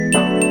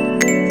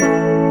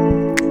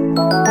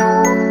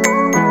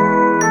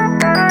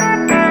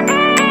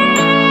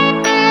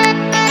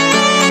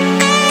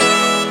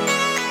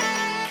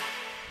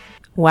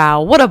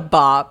Wow, what a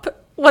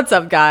bop. What's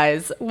up,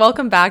 guys?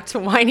 Welcome back to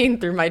Whining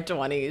Through My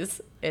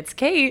 20s. It's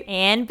Kate.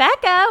 And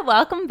Becca.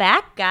 Welcome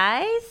back,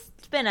 guys.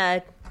 It's been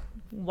a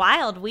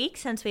wild week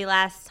since we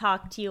last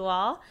talked to you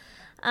all.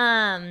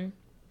 To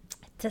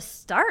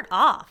start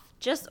off,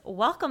 just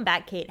welcome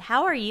back, Kate.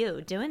 How are you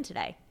doing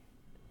today?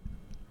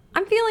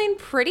 I'm feeling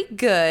pretty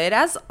good,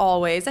 as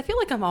always. I feel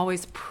like I'm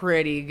always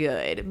pretty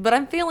good, but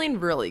I'm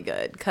feeling really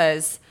good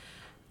because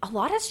a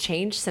lot has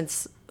changed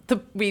since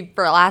we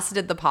last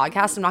did the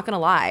podcast. I'm not going to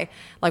lie.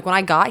 Like, when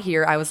I got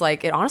here, I was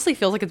like, it honestly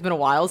feels like it's been a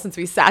while since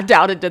we sat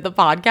down and did the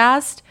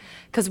podcast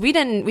because we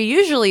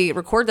usually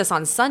record this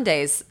on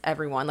Sundays,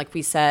 everyone, like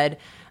we said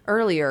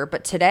earlier,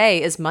 but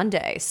today is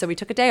Monday. So we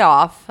took a day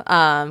off.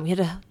 We had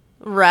to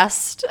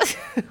rest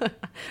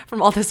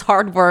from all this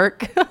hard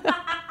work.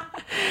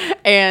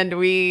 And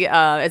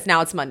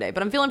it's Monday,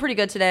 but I'm feeling pretty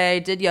good today.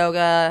 Did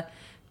yoga,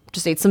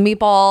 just ate some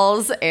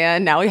meatballs,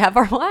 and now we have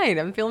our wine.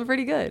 I'm feeling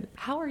pretty good.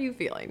 How are you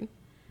feeling?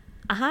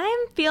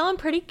 I'm feeling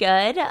pretty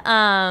good.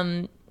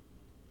 I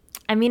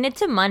mean,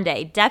 it's a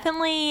Monday.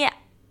 Definitely,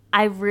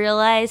 I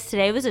realized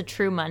today was a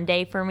true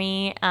Monday for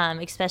me,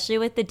 especially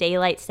with the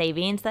daylight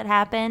savings that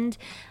happened.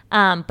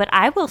 But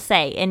I will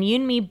say, and you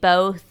and me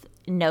both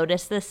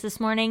noticed this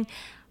morning,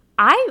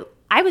 I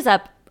was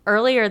up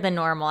earlier than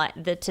normal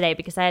today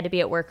because I had to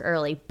be at work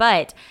early.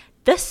 But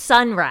the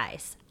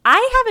sunrise,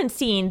 I haven't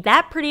seen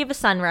that pretty of a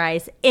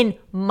sunrise in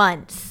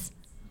months.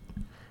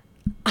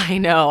 I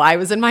know. I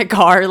was in my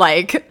car,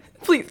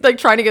 please,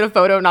 trying to get a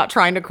photo, not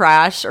trying to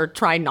crash or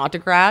trying not to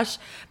crash.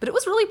 But it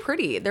was really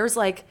pretty. There was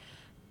I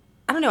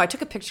don't know, I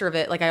took a picture of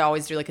it like I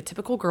always do, like a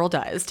typical girl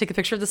does, take a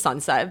picture of the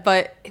sunset.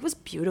 But it was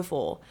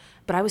beautiful.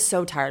 But I was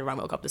so tired when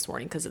I woke up this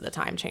morning because of the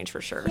time change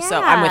for sure. Yeah.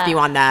 So I'm with you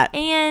on that.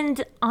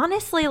 And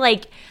honestly,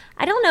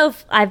 I don't know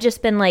if I've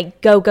just been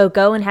go, go,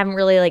 go and haven't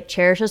really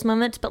cherished those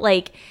moments. But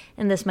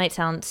and this might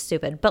sound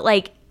stupid,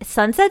 but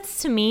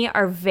sunsets to me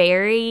are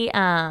very,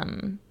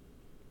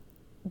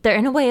 they're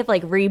in a way of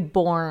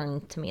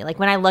reborn to me.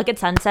 When I look at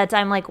sunsets,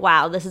 I'm like,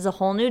 wow, this is a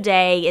whole new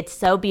day. It's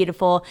so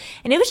beautiful.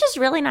 And it was just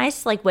really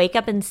nice to wake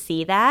up and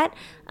see that.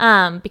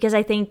 Because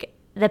I think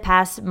the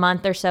past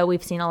month or so,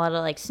 we've seen a lot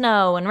of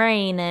snow and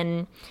rain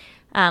and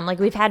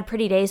we've had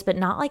pretty days, but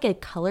not a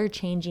color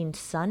changing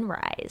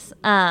sunrise.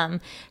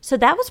 So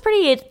that was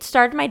it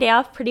started my day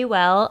off pretty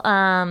well.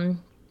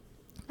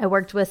 I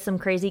worked with some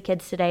crazy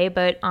kids today,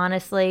 but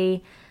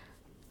honestly,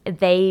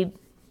 they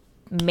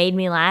made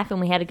me laugh and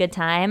we had a good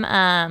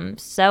time.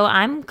 So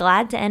I'm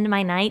glad to end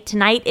my night.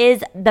 Tonight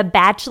is the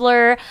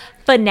Bachelor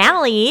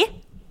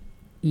finale.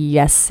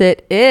 Yes,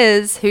 it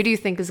is. Who do you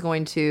think is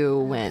going to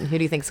win? Who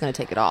do you think is going to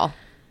take it all?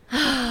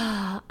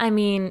 I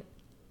mean,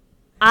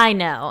 I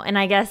know. And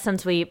I guess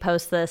since we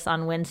post this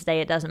on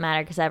Wednesday, it doesn't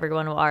matter because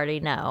everyone will already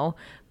know.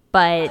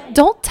 But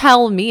don't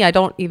tell me. I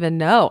don't even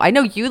know. I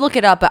know you look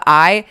it up, but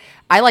I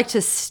like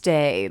to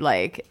stay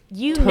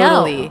you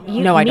totally. Know.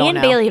 No, I don't know. Me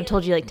and Bailey have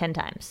told you 10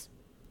 times.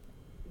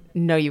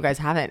 No, you guys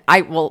haven't.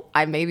 I've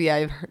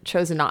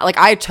chosen not.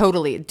 I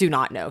totally do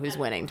not know who's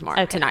winning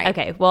tonight.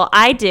 Okay, well,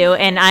 I do,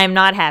 and I'm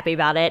not happy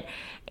about it.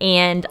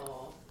 And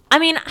I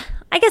mean,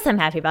 I guess I'm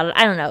happy about it.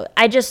 I don't know.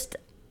 I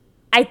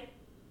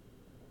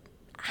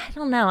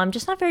don't know. I'm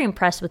just not very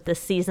impressed with this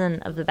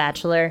season of The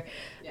Bachelor.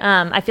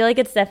 I feel like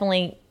it's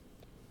definitely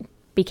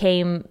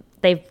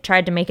they've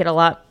tried to make it a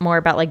lot more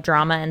about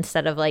drama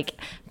instead of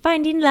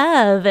finding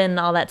love and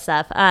all that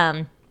stuff.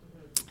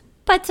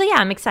 But so yeah,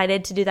 I'm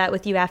excited to do that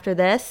with you after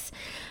this.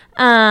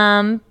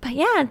 But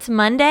yeah, it's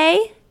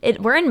Monday.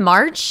 We're in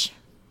March.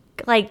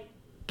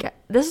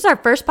 This is our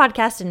first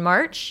podcast in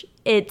March.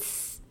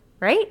 It's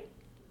right.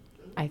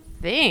 I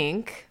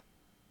think.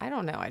 I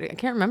don't know. I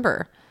can't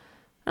remember.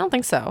 I don't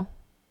think so.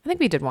 I think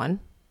we did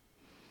one.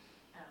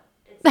 Oh,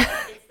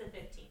 it's the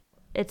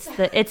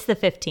 15th. It's the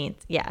 15th.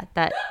 Yeah.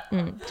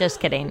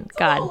 Just kidding.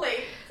 God. So late.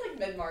 It's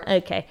mid-March.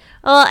 Okay.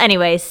 Well,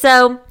 anyway,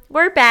 so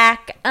we're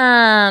back.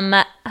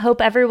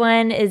 Hope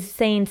everyone is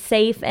staying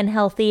safe and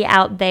healthy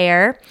out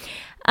there.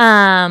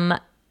 To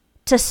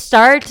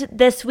start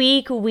this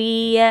week,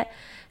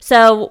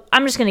 so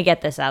I'm just going to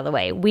get this out of the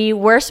way. We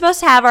were supposed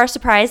to have our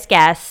surprise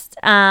guest.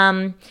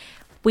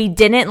 We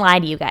didn't lie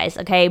to you guys,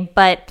 okay?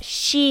 But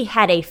she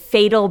had a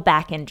fatal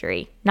back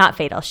injury. Not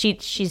fatal.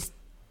 She's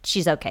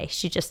okay.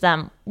 She just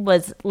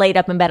was laid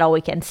up in bed all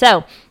weekend.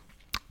 So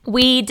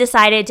we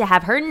decided to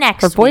have her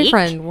next week. Her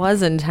boyfriend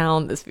was in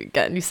town this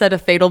weekend. You said a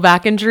fatal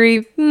back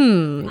injury?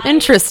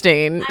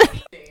 Interesting.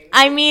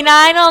 I mean,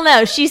 I don't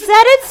know. She said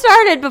it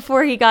started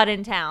before he got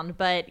in town,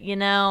 but, I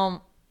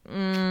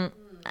don't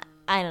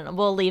know.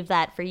 We'll leave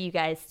that for you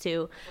guys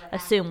to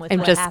assume with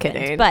what happened. I'm just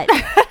kidding. But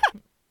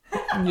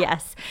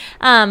yes.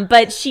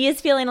 But she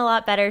is feeling a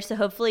lot better, so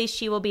hopefully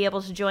she will be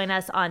able to join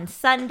us on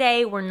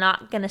Sunday. We're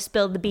not going to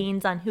spill the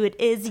beans on who it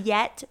is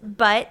yet,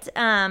 but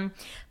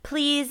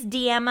please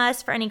DM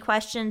us for any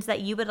questions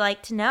that you would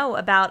like to know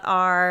about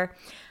our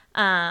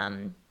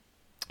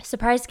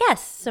surprise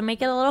guests. So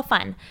make it a little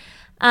fun.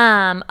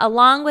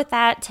 Along with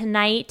that,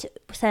 tonight,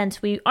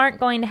 since we aren't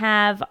going to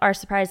have our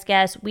surprise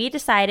guest, we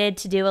decided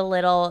to do a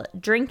little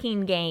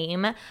drinking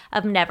game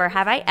of Never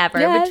Have I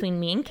Ever between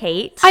me and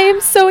Kate. I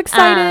am so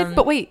excited.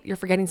 But wait, you're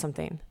forgetting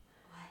something.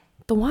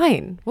 The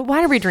wine. What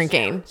wine are we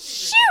drinking?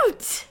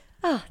 Shoot!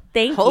 Oh,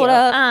 thank you. Hold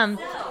up.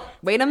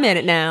 Wait a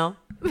minute now.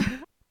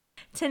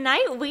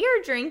 Tonight, we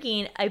are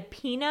drinking a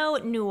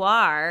Pinot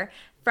Noir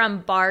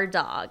from Bar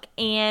Dog.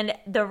 And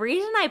the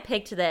reason I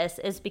picked this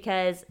is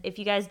because, if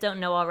you guys don't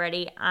know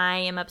already, I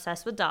am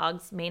obsessed with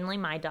dogs, mainly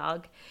my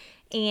dog.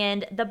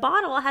 And the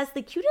bottle has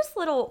the cutest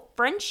little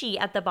Frenchie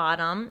at the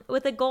bottom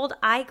with a gold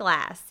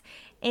eyeglass.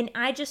 And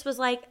I just was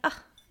like,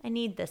 oh, I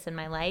need this in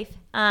my life.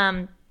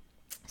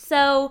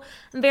 So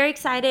I'm very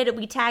excited.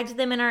 We tagged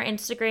them in our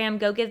Instagram.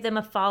 Go give them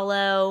a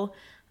follow.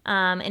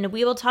 And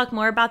we will talk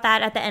more about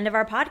that at the end of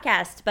our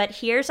podcast. But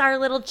here's our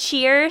little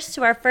cheers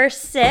to our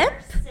first sip.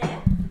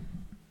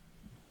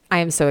 I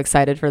am so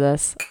excited for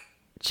this.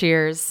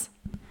 Cheers.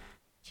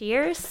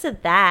 Cheers to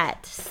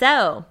that.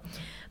 So,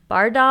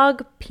 Bar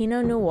Dog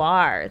Pinot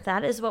Noir.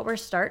 That is what we're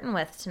starting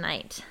with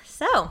tonight.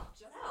 So,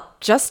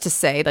 just to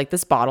say, like,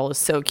 this bottle is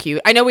so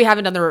cute. I know we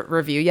haven't done the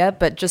review yet,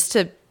 but just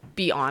to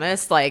be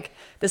honest, like,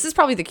 this is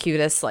probably the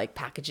cutest, like,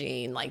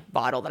 packaging, like,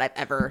 bottle that I've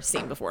ever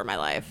seen before in my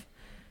life.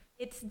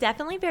 It's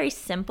definitely very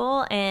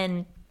simple,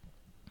 and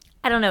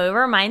I don't know, it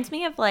reminds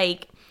me of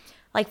like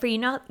for you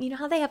know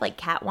how they have like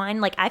cat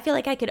wine? Like, I feel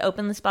like I could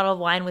open this bottle of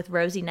wine with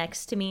Rosie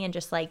next to me and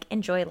just like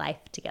enjoy life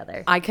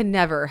together. I could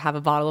never have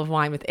a bottle of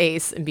wine with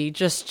Ace and be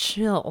just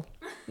chill.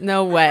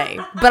 No way.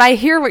 But I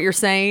hear what you're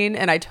saying,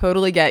 and I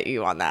totally get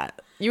you on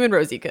that. You and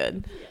Rosie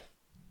could.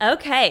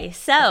 Okay,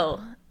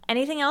 so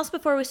anything else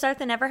before we start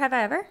the Never Have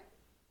I Ever?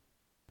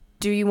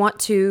 Do you want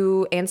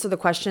to answer the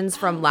questions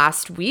from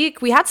last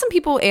week? We had some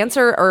people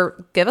answer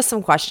or give us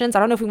some questions. I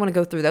don't know if we want to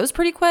go through those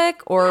pretty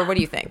quick, or what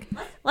do you think?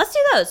 Let's do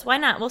those. Why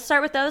not? We'll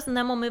start with those, and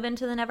then we'll move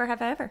into the Never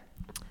Have I Ever.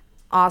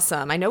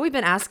 Awesome. I know we've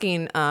been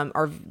asking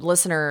our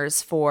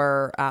listeners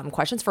for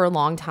questions for a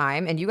long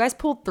time, and you guys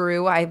pulled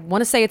through. I want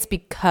to say it's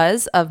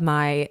because of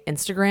my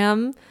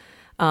Instagram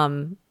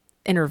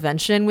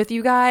intervention with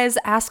you guys.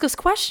 Ask us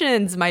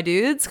questions, my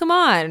dudes. Come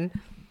on.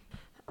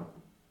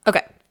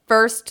 Okay,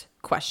 first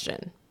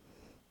question.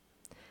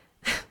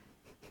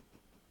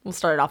 We'll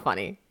start it off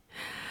funny.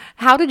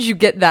 How did you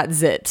get that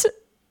zit?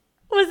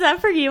 Was that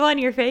for you on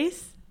your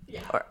face?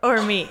 Yeah.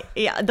 Or me?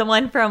 Yeah, the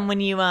one from when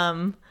you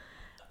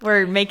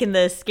were making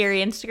the scary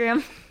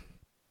Instagram.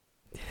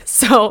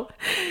 So,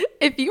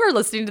 if you are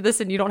listening to this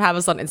and you don't have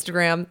us on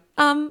Instagram,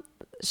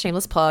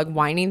 shameless plug,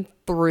 whining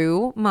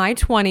through my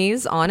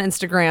 20s on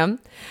Instagram.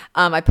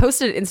 I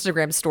posted an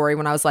Instagram story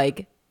when I was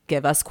like,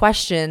 give us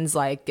questions.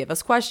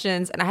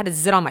 And I had a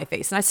zit on my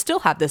face, and I still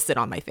have this zit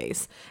on my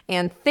face.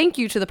 And thank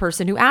you to the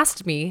person who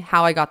asked me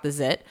how I got the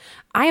zit.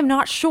 I am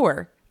not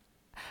sure.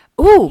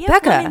 Ooh, you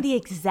Becca. Have in the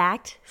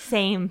exact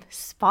same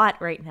spot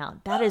right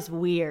now. That is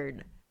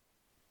weird.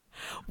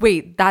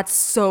 Wait, that's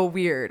so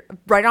weird.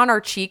 Right on our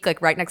cheek,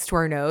 like right next to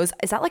our nose.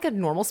 Is that like a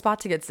normal spot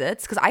to get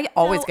zits? Because I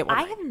always get one.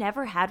 I have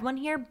never had one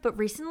here, but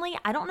recently,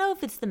 I don't know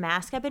if it's the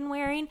mask I've been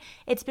wearing.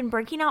 It's been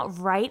breaking out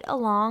right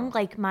along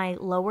like my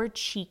lower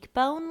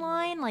cheekbone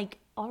line, like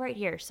all right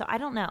here. So I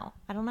don't know.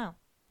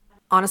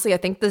 Honestly, I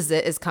think the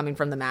zit is coming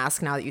from the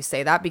mask now that you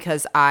say that,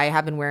 because I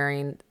have been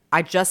wearing,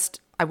 I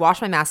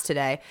washed my mask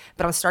today,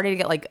 but I'm starting to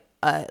get like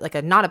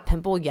a not a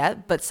pimple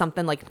yet, but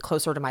something like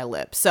closer to my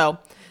lip. So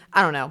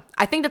I don't know.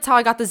 I think that's how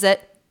I got the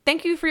zit.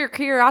 Thank you for your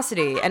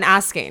curiosity and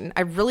asking.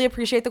 I really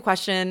appreciate the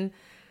question.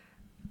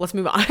 Let's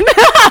move on.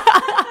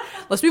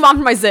 Let's move on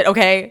from my zit,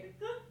 okay?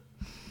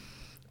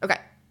 Okay.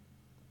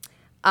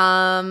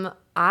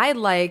 I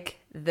like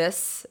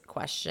this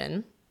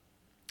question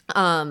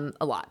a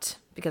lot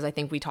because I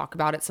think we talk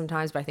about it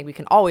sometimes, but I think we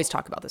can always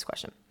talk about this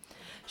question.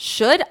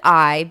 Should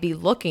I be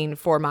looking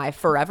for my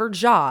forever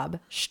job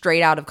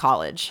straight out of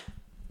college?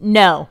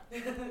 No.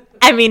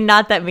 I mean,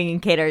 not that me and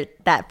Kate are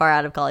that far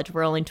out of college.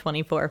 We're only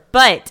 24.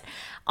 But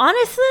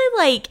honestly,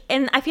 like,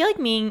 and I feel like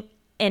me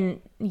and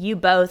you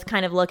both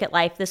kind of look at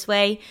life this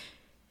way.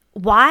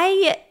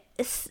 Why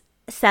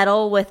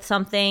settle with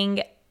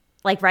something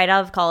like right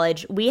out of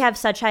college? We have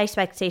such high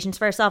expectations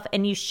for ourselves,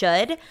 and you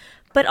should.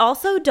 But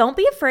also, don't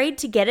be afraid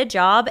to get a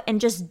job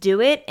and just do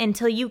it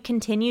until you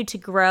continue to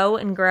grow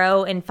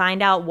and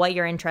find out what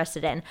you're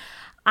interested in.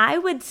 I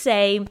would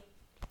say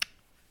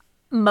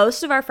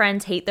most of our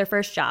friends hate their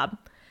first job.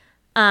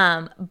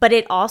 But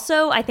it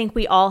also, I think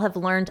we all have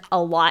learned a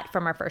lot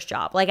from our first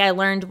job. Like, I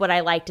learned what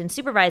I liked in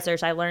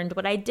supervisors. I learned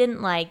what I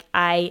didn't like.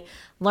 I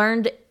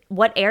learned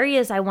what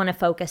areas I want to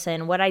focus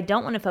in, what I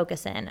don't want to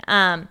focus in.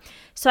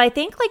 So I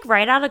think like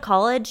right out of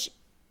college,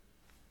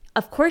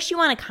 of course you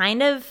want to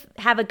kind of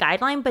have a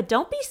guideline, but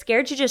don't be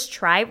scared to just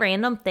try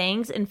random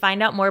things and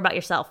find out more about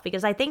yourself.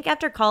 Because I think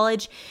after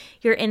college,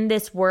 you're in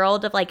this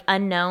world of like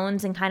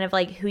unknowns and kind of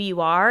like who you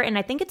are. And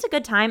I think it's a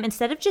good time,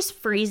 instead of just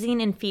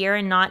freezing in fear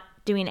and not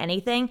doing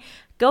anything,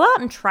 Go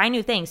out and try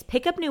new things,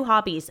 pick up new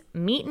hobbies,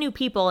 meet new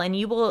people, and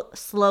you will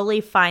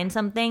slowly find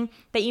something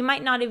that you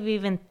might not have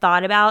even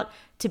thought about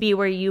to be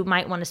where you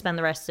might want to spend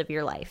the rest of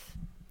your life.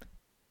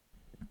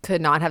 Could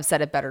not have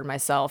said it better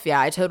myself. Yeah,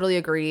 I totally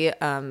agree.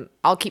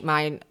 I'll keep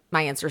my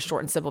answer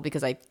short and simple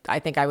because I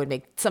think I would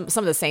make some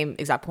of the same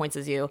exact points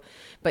as you.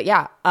 But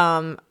yeah,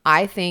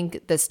 I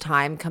think this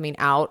time coming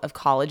out of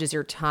college is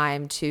your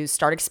time to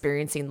start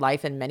experiencing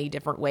life in many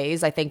different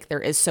ways. I think there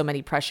is so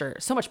much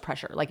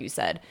pressure, like you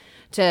said,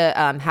 to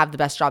have the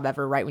best job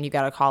ever right when you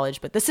get out of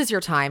college. But this is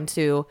your time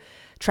to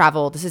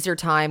travel. This is your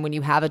time when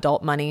you have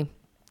adult money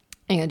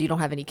and you don't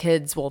have any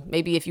kids. Well,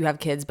 maybe if you have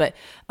kids, but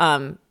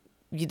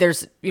you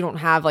don't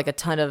have like a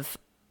ton of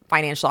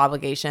financial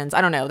obligations.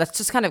 I don't know. That's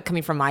just kind of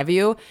coming from my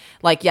view.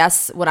 Like,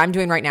 yes, what I'm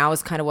doing right now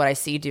is kind of what I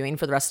see doing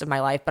for the rest of my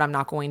life, but I'm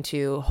not going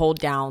to hold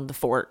down the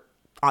fort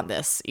on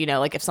this.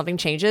 Like if something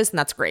changes, then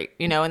that's great,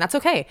 and that's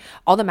okay.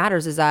 All that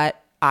matters is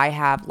that I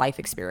have life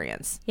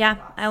experience. Yeah,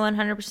 I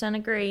 100%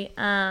 agree.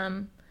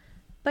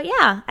 But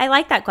yeah, I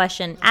like that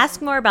question.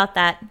 Ask more about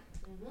that.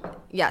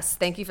 Yes,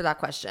 thank you for that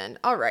question.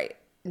 All right,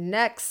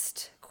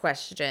 next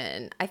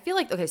question. I feel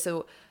like, okay,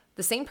 so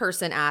the same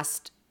person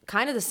asked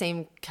kind of the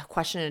same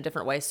question in a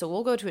different way. So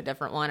we'll go to a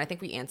different one. I think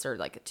we answered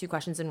like 2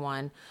 questions in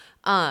one.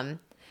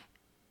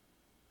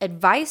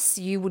 Advice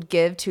you would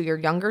give to your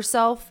younger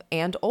self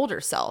and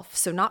older self.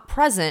 So not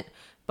present,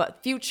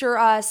 but future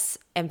us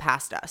and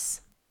past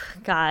us.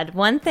 God,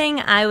 one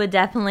thing I would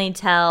definitely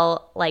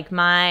tell like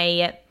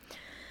my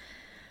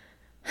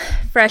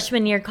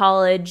freshman year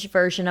college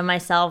version of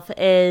myself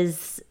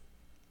is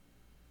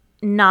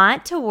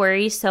not to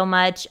worry so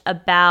much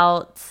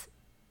about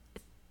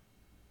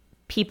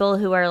people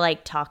who are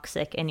like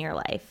toxic in your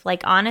life.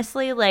 Like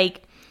honestly,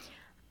 like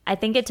I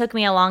think it took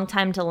me a long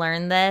time to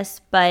learn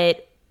this,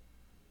 but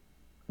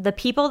the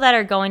people that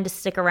are going to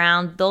stick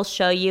around, they'll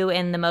show you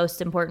in the most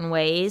important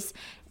ways.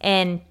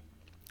 And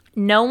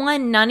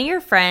none of your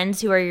friends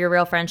who are your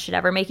real friends should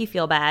ever make you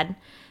feel bad.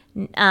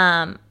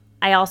 I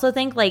also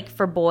think like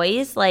for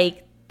boys,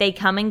 like they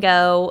come and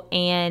go,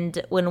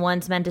 and when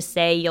one's meant to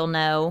stay, you'll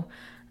know.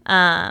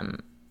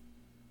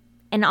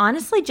 And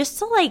honestly, just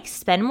to like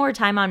spend more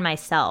time on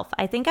myself.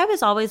 I think I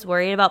was always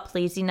worried about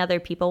pleasing other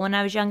people when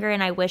I was younger,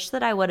 and I wish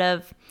that I would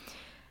have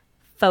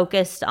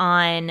focused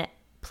on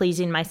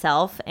pleasing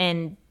myself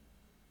and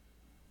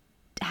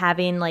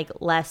having like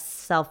less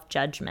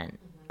self-judgment.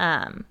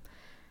 And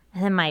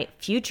then my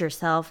future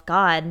self,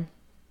 God,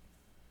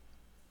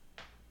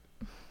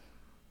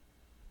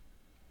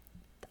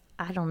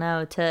 I don't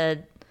know,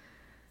 to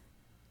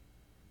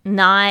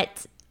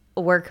not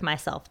work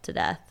myself to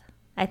death.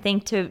 I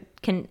think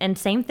and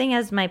same thing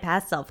as my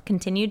past self,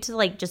 continue to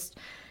like just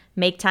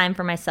make time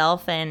for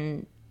myself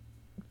and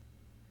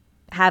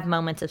have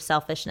moments of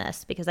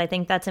selfishness, because I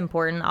think that's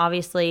important.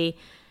 Obviously,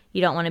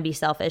 you don't want to be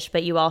selfish,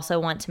 but you also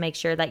want to make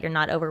sure that you're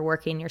not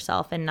overworking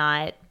yourself and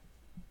not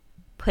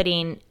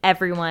putting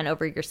everyone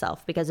over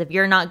yourself, because if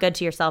you're not good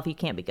to yourself, you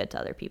can't be good to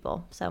other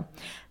people. So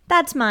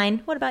that's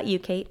mine. What about you,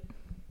 Kate?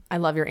 I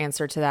love your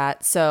answer to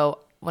that. So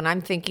when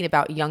I'm thinking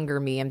about younger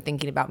me, I'm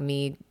thinking about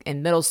me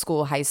in middle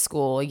school, high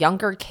school,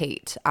 younger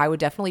Kate. I would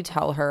definitely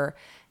tell her,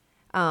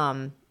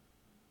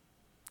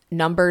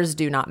 numbers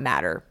do not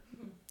matter.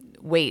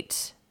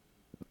 Weight,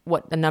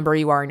 what the number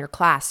you are in your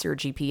class, your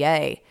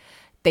GPA,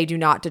 they do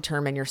not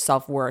determine your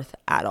self-worth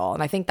at all.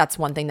 And I think that's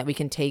one thing that we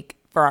can take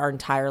for our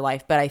entire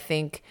life. But I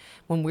think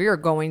when we are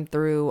going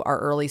through our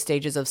early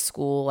stages of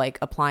school, like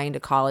applying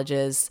to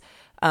colleges,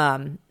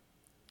 kind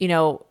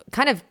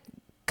of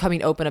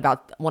coming open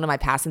about one of my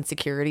past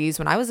insecurities.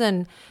 When I was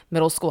in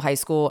middle school, high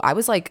school, I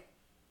was like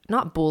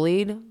not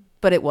bullied,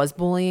 but it was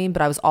bullying,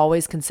 but I was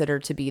always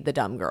considered to be the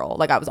dumb girl.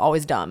 Like I was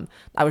always dumb.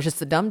 I was just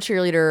the dumb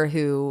cheerleader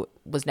who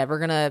was never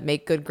going to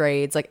make good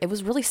grades. Like it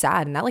was really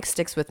sad, and that like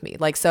sticks with me.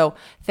 Like, so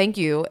thank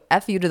you.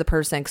 F you to the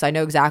person, because I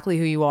know exactly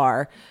who you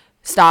are.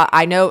 Stop.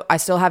 I know I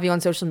still have you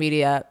on social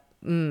media.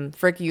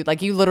 Frick you.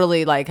 Like you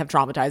literally like have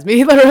traumatized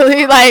me.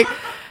 Literally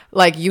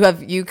like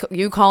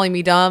you calling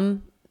me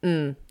dumb.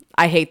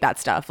 I hate that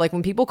stuff. Like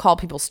when people call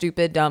people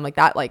stupid, dumb, like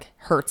that like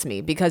hurts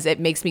me, because it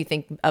makes me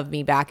think of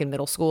me back in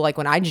middle school. Like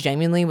when I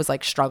genuinely was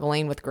like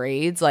struggling with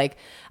grades, like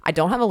I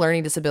don't have a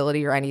learning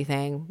disability or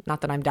anything,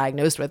 not that I'm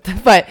diagnosed with,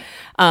 but,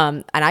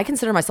 and I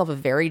consider myself a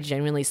very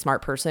genuinely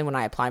smart person when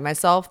I apply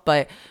myself.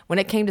 But when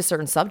it came to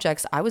certain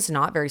subjects, I was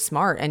not very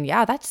smart. And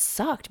yeah, that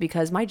sucked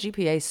because my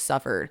GPA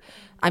suffered.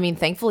 I mean,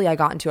 thankfully I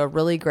got into a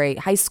really great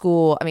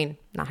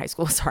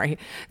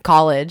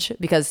college,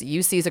 because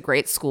UC is a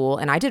great school,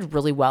 and I did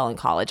really well in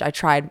college.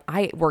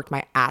 I worked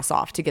my ass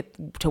off to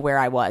get to where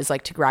I was,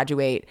 like to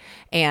graduate,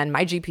 and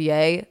my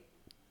GPA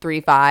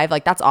 3.5,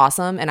 like that's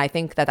awesome. And I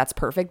think that that's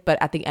perfect. But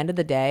at the end of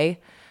the day,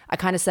 I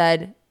kind of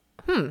said,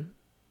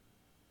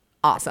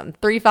 awesome.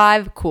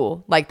 3.5,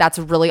 cool. Like that's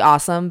really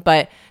awesome.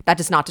 But that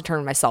does not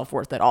determine my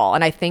self-worth at all.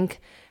 And I think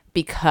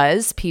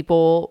because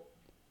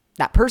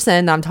that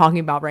person that I'm talking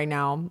about right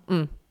now,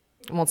 I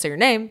won't say your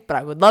name, but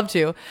I would love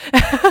to.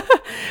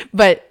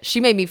 But she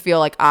made me feel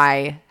like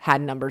I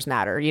had numbers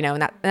matter,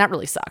 and that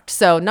really sucked.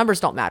 So numbers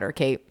don't matter,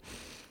 Kate.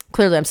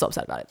 Clearly, I'm still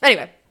upset about it.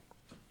 Anyway,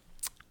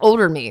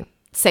 older me,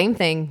 same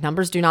thing.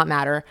 Numbers do not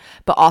matter,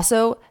 but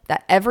also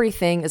that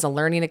everything is a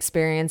learning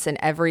experience, and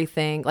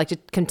everything, like, to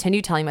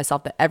continue telling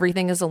myself that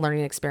everything is a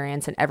learning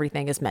experience and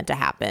everything is meant to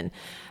happen.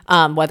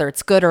 Whether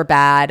it's good or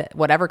bad,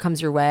 whatever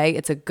comes your way,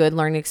 it's a good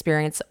learning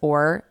experience,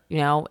 or, you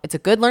know, it's a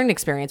good learning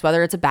experience,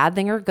 whether it's a bad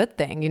thing or a good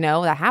thing, you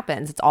know, that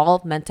happens. It's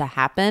all meant to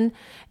happen,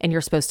 and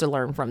you're supposed to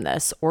learn from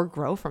this or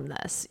grow from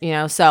this, you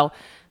know? So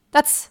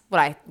that's what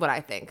I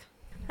think.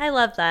 I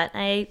love that.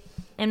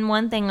 And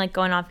one thing, like,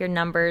 going off your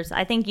numbers,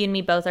 I think you and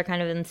me both are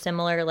kind of in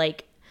similar,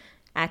 like,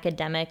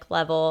 academic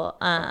level.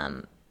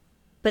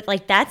 But,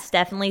 like, that's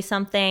definitely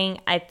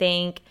something I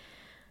think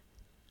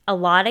a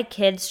lot of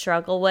kids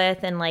struggle with,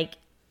 and, like,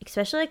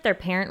 especially, like, their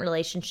parent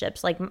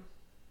relationships. Like,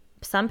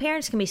 some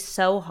parents can be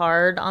so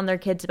hard on their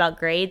kids about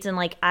grades. And,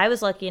 like, I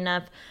was lucky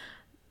enough,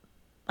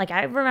 like,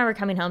 I remember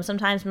coming home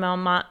sometimes, my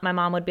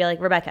mom would be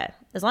like, Rebecca,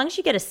 as long as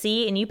you get a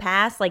C and you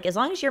pass, like, as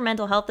long as your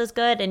mental health is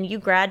good and you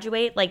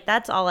graduate, like,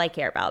 that's all I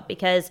care about.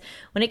 Because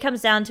when it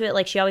comes down to it,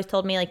 like, she always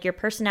told me, like, your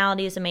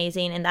personality is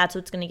amazing, and that's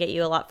what's going to get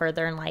you a lot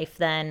further in life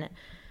than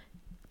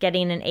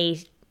getting an A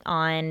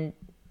on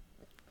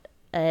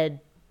a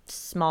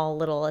small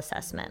little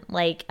assessment.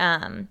 Like,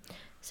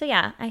 so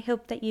yeah, I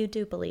hope that you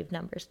do believe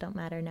numbers don't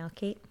matter now,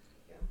 Kate.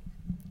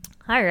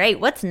 All right,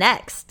 what's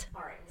next?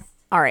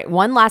 All right,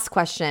 one last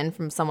question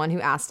from someone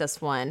who asked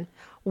us one.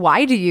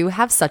 Why do you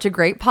have such a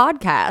great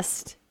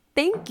podcast?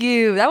 Thank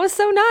you. That was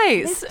so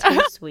nice. It's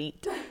too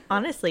sweet.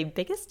 Honestly,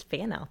 biggest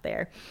fan out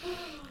there.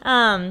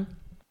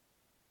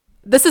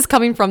 This is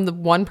coming from the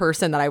one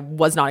person that I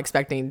was not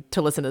expecting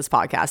to listen to this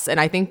podcast. And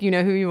I think you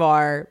know who you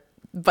are,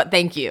 but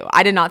thank you.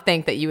 I did not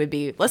think that you would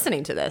be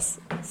listening to this.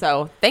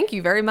 So thank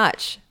you very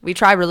much. We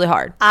try really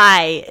hard.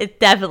 I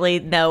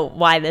definitely know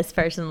why this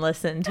person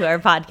listened to our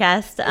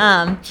podcast.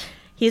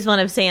 He's one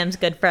of Sam's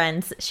good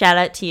friends. Shout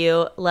out to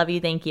you. Love you.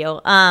 Thank you.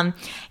 And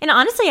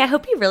honestly, I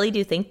hope you really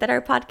do think that our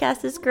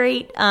podcast is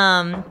great.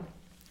 I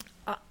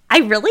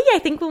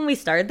think when we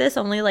started this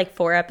only like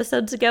 4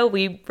 episodes ago,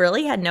 we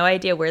really had no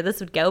idea where this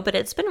would go, but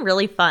it's been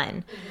really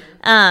fun.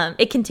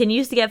 It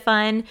continues to get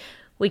fun.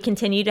 We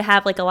continue to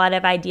have like a lot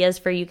of ideas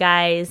for you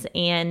guys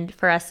and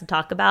for us to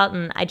talk about.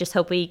 And I just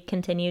hope we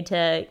continue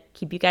to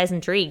keep you guys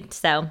intrigued.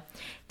 So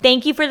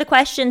thank you for the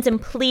questions,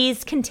 and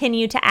please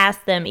continue to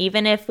ask them.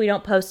 Even if we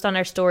don't post on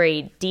our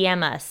story,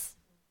 DM us.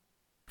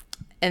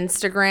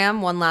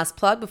 Instagram, one last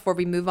plug before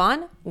we move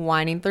on.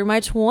 Whining Through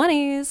My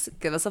 20s.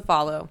 Give us a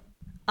follow.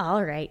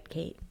 All right,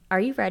 Kate. Are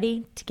you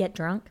ready to get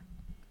drunk?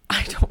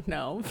 I don't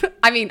know.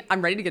 I mean,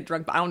 I'm ready to get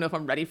drunk, but I don't know if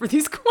I'm ready for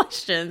these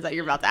questions that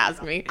you're about to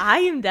ask me. I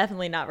am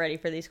definitely not ready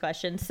for these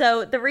questions.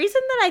 So the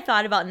reason that I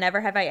thought about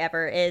Never Have I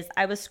Ever is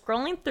I was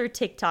scrolling through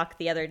TikTok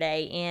the other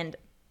day, and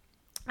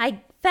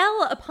I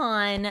fell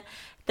upon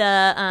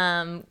the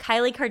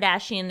Kylie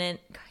Kardashian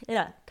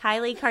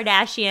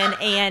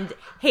and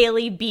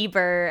Hailey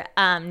Bieber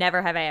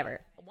Never Have I Ever.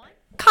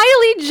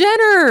 Kylie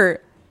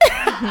Jenner.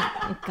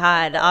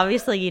 God,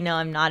 obviously, you know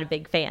I'm not a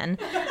big fan.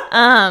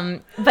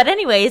 But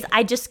anyways,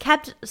 I just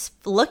kept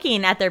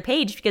looking at their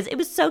page because it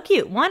was so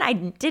cute. One, I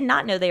did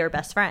not know they were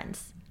best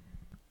friends.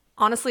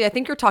 Honestly, I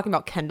think you're talking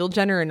about Kendall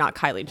Jenner and not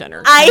Kylie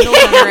Jenner. Kendall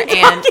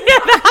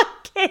Jenner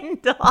about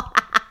Kendall.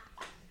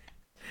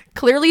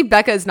 Clearly,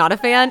 Becca is not a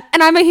fan,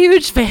 and I'm a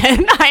huge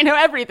fan. I know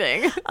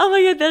everything. Oh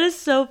my God, that is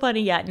so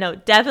funny. Yeah, no,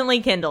 definitely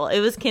Kendall. It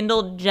was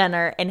Kendall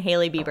Jenner and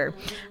Hailey Bieber.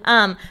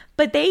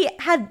 But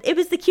it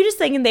was the cutest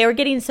thing, and they were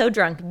getting so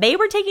drunk. They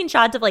were taking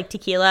shots of like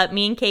tequila.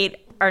 Me and Kate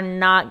are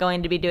not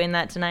going to be doing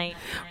that tonight.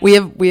 We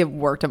have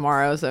work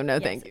tomorrow, so no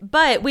thank you.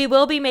 But we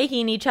will be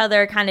making each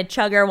other kind of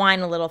chug our wine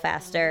a little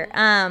faster.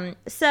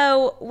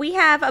 So we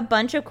have a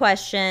bunch of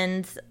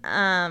questions.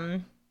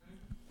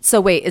 So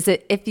wait, is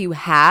it if you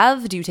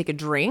have, do you take a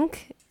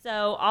drink?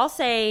 So I'll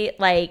say,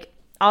 like,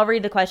 I'll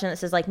read the question that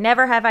says, like,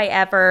 never have I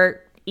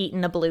ever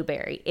eaten a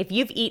blueberry. If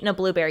you've eaten a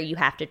blueberry, you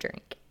have to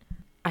drink.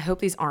 I hope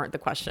these aren't the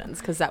questions,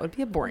 because that would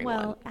be a boring one.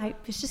 Well, I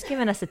was just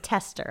giving us a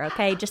tester,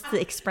 okay? Just to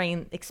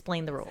explain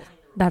the rules.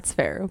 That's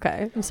fair,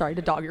 okay. I'm sorry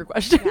to dog your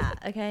question. Yeah,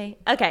 okay.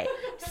 Okay,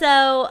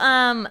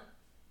 so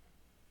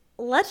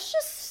let's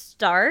just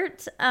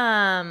start.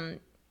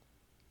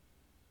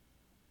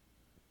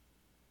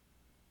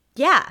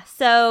 Yeah,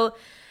 so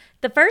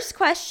the first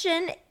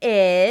question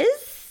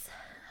is,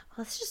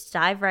 let's just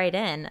dive right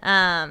in.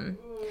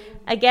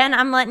 Again,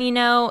 I'm letting you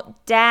know,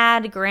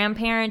 dad,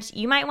 grandparents,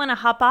 you might want to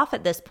hop off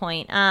at this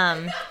point.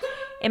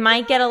 It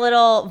might get a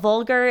little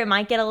vulgar. It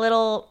might get a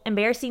little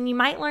embarrassing. You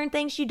might learn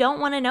things you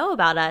don't want to know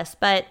about us,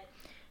 but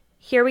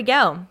here we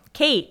go.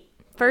 Kate,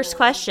 first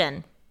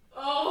question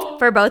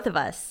for both of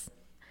us.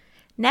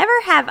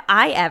 Never have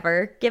I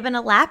ever given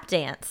a lap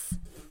dance.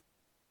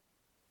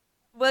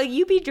 Will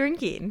you be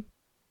drinking?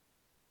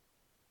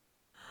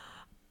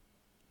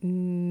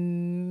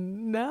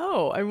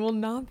 No, I will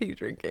not be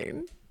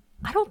drinking.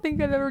 I don't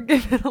think I've ever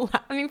given a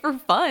lap. I mean, for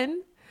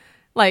fun,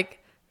 like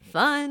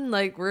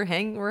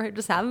we're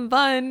just having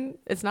fun.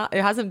 It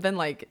hasn't been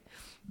like,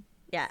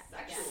 yeah,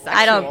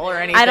 sexual or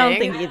anything. I don't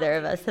think either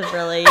of us have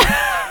really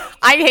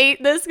I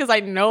hate this because I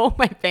know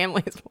my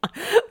family is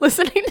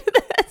listening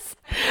to this.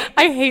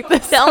 I hate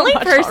this. The only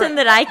person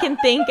that I can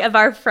think of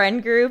our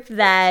friend group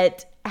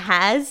that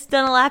has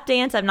done a lap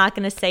dance, I'm not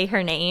going to say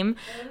her name,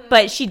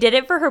 but she did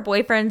it for her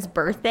boyfriend's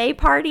birthday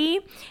party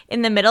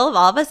in the middle of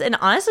all of us. And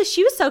honestly,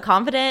 she was so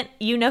confident.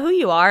 You know who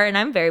you are, and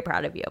I'm very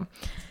proud of you.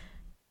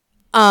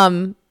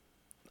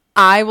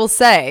 I will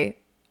say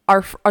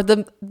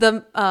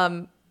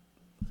the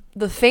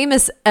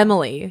famous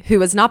Emily,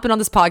 who has not been on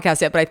this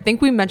podcast yet, but I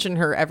think we mention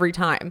her every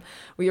time.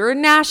 We were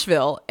in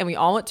Nashville and we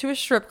all went to a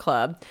strip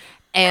club,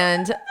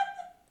 and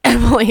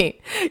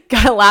Emily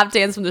got a lap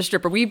dance from the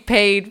stripper. We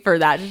paid for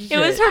that. It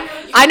was her.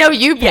 I know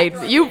you paid.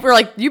 Yes. You were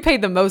like, you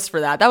paid the most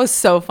for that. That was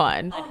so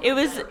fun. It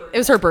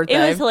was her birthday.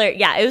 It was hilarious.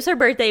 Yeah, it was her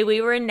birthday.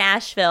 We were in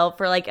Nashville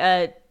for like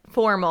a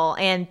formal,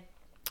 and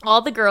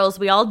all the girls,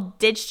 we all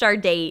ditched our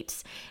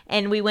dates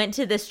and we went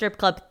to this strip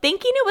club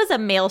thinking it was a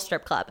male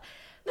strip club.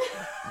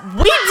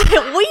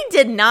 We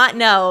did not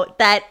know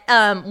that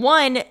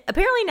one,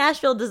 apparently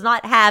Nashville does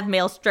not have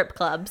male strip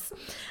clubs.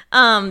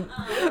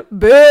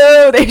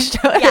 Boo, they should.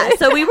 Yeah,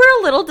 so we were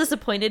a little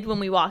disappointed when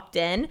we walked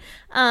in.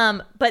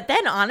 But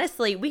then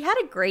honestly, we had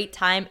a great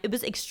time. It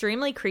was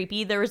extremely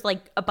creepy. There was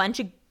like a bunch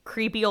of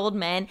creepy old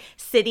men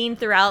sitting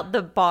throughout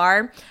the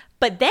bar.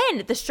 But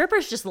then the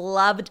strippers just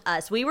loved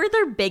us. We were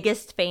their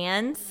biggest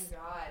fans. Oh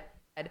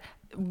my God.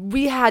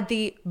 We had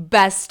the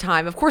best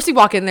time. Of course, we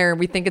walk in there and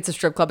we think it's a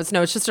strip club. It's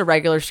just a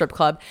regular strip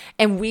club.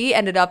 And we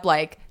ended up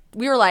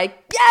we were like,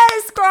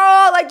 yes,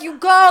 girl, like you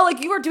go,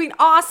 like you are doing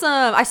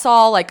awesome. I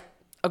saw like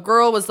a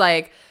girl was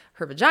like,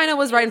 her vagina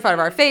was right in front of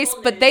our face,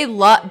 but they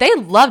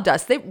loved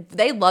us.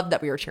 They loved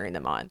that we were cheering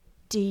them on.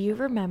 Do you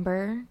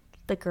remember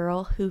the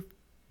girl who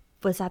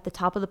was at the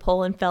top of the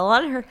pole and fell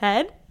on her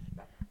head?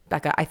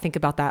 Becca, I think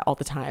about that all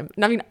the time.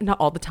 I mean, not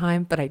all the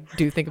time, but I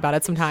do think about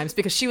it sometimes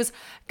because she was,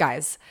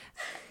 guys,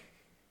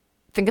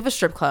 think of a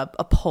strip club,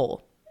 a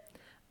pole,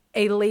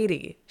 a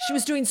lady. She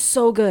was doing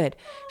so good.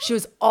 She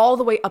was all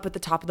the way up at the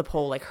top of the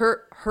pole. Like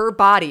her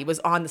body was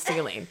on the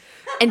ceiling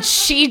and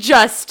she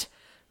just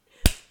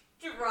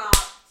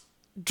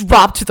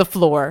dropped to the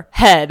floor,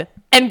 head.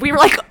 And we were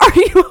like, are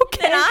you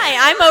okay? And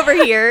I'm over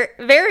here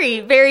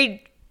very,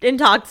 very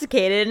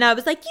intoxicated. And I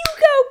was like, you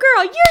go,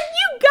 girl. You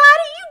got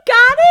it. You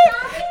got it.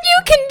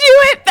 You can do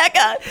it,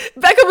 Becca.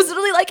 Becca was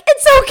really like,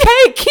 it's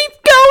okay. Keep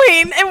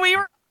going. And we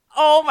were,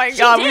 oh my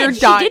God, we were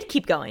dying. She did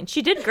keep going.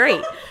 She did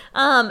great.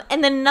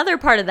 And then another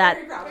part of that,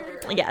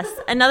 yes,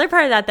 another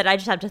part of that I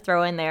just have to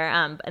throw in there,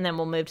 and then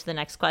we'll move to the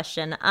next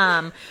question.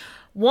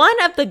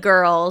 One of the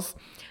girls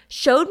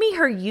showed me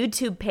her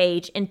YouTube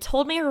page and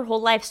told me her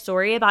whole life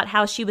story about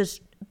how she was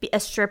a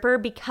stripper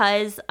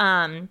because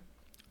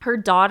her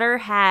daughter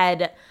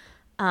had,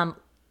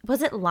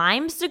 was it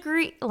Lyme's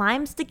disease,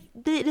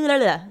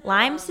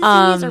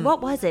 or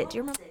what was it? Do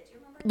you remember?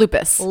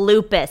 Lupus.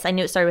 I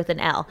knew it started with an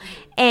L.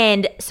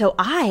 And so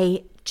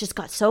I just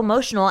got so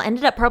emotional,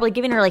 ended up probably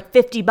giving her like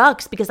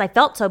 $50 because I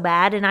felt so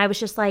bad. And I was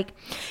just like,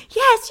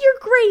 yes, you're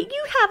great.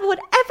 You have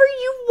whatever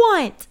you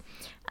want.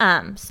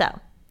 So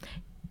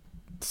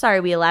sorry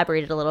we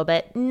elaborated a little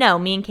bit. No,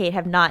 me and Kate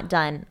have not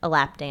done a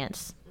lap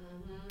dance.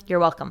 Mm-hmm. You're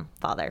welcome,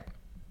 Father.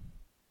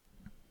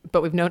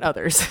 But we've known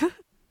others.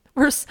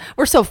 We're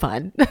so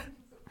fun.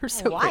 We're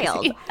so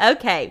wild. Crazy.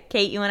 Okay,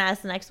 Kate, you want to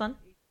ask the next one?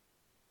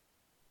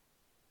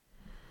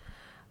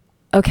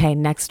 Okay,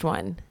 next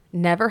one.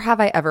 Never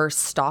have I ever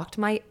stalked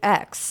my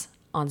ex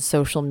on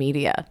social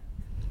media.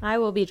 I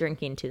will be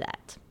drinking to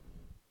that.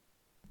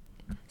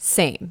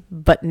 Same,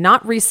 but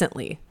not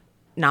recently.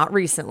 Not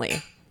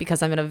recently,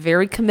 because I'm in a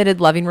very committed,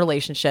 loving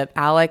relationship.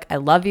 Alec, I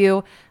love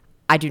you.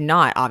 I do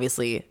not,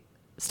 obviously,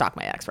 stalk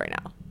my ex right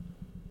now.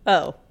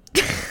 Oh.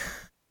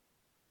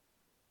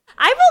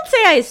 I won't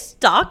say I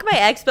stalk my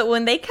ex, but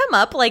when they come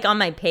up like on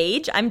my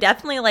page, I'm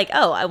definitely like,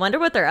 oh, I wonder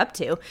what they're up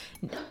to.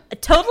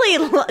 Totally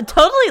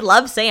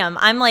love Sam.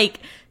 I'm like,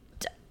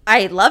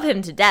 I love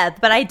him to death,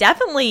 but I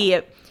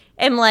definitely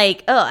am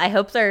like, oh, I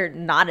hope they're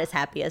not as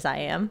happy as I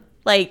am.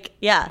 Like,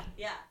 yeah.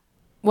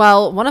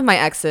 Well, one of my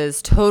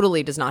exes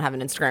totally does not have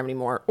an Instagram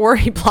anymore, or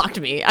he blocked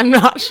me. I'm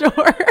not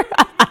sure.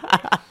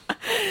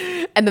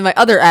 And then my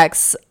other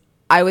ex,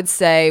 I would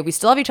say we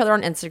still have each other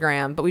on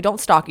Instagram, but we don't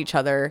stalk each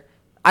other.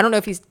 I don't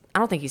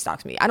think he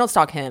stalks me. I don't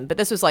stalk him, but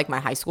this was like my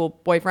high school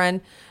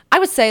boyfriend. I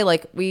would say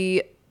like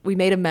we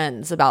made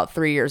amends about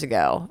 3 years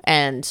ago,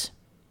 and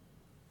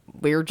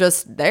we were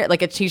just there.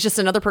 Like he's just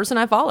another person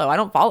I follow. I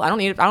don't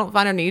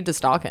find a need to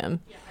stalk him.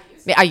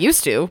 Yeah, I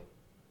used to.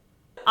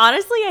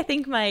 Honestly, I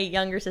think my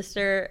younger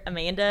sister,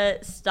 Amanda,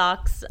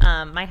 stalks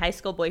my high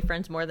school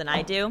boyfriends more than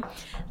I do.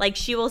 Like,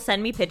 she will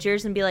send me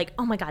pictures and be like,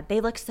 oh my God,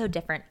 they look so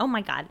different. Oh my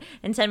God.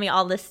 And send me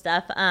all this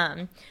stuff.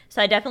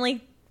 So I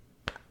definitely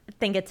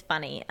think it's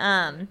funny.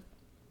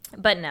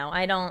 But no,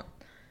 I don't.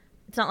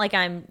 It's not like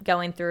I'm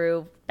going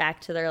through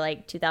back to their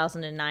like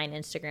 2009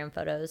 Instagram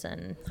photos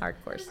and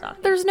hardcore stuff.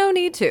 There's no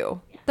need to.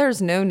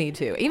 There's no need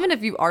to. Even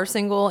if you are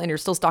single and you're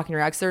still stalking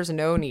your ex, there's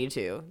no need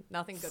to.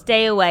 Nothing good.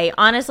 Stay away.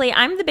 Honestly,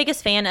 I'm the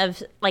biggest fan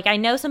of, like, I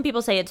know some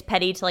people say it's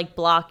petty to, like,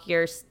 block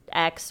your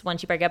ex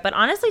once you break up, but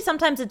honestly,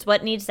 sometimes it's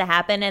what needs to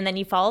happen, and then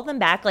you follow them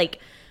back, like,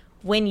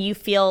 when you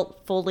feel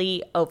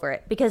fully over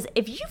it. Because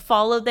if you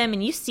follow them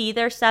and you see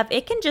their stuff,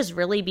 it can just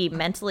really be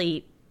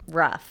mentally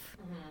rough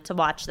to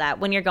watch that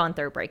when you're going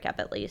through a breakup,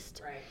 at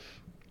least.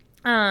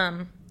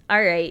 Right.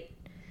 All right.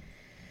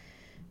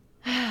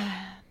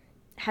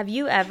 Have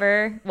you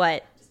ever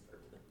what?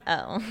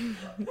 Oh.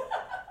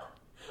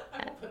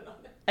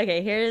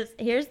 Okay,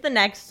 here's the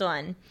next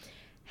one.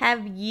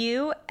 Have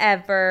you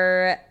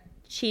ever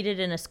cheated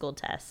in a school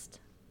test?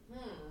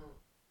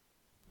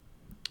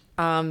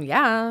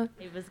 Yeah.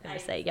 I was gonna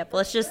say, yep.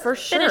 Let's just For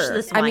finish sure.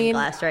 this I wine mean,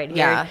 glass right here.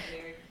 Yeah.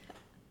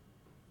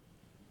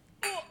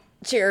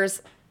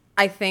 Cheers.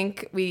 I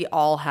think we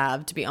all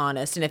have, to be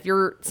honest. And if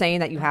you're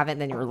saying that you haven't,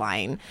 then you're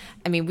lying.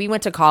 I mean, we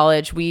went to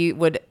college. We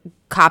would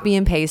copy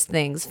and paste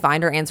things,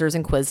 find our answers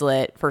in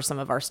Quizlet for some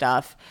of our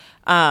stuff.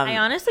 I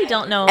honestly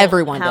don't know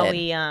Everyone how did.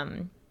 we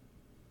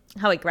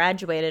how we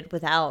graduated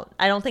without.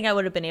 I don't think I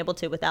would have been able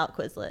to without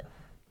Quizlet.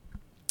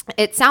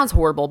 It sounds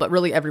horrible, but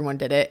really everyone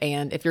did it.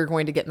 And if you're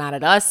going to get mad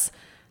at us,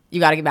 you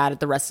got to get mad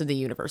at the rest of the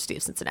University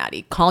of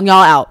Cincinnati. Calling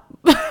y'all out.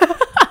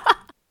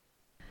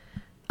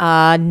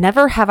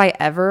 Never have I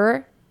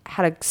ever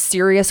had a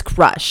serious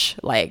crush,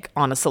 like,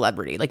 on a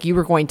celebrity. Like, you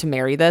were going to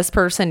marry this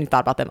person, you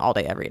thought about them all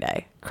day, every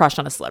day. Crushed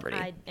on a celebrity.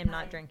 I am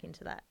not drinking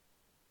to that.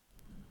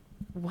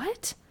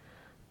 What?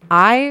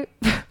 I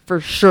for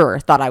sure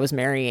thought I was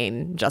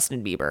marrying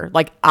Justin Bieber.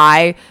 Like,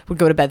 I would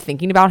go to bed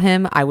thinking about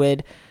him. I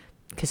would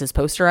kiss his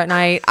poster at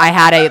night. I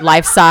had a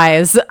life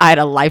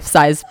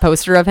size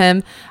poster of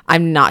him.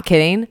 I'm not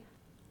kidding.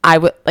 I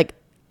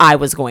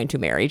was going to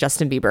marry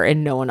Justin Bieber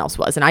and no one else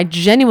was. And I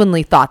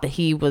genuinely thought that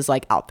he was,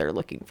 like, out there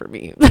looking for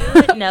me. You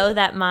would know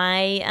that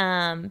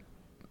my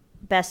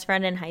best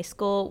friend in high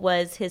school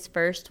was his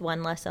first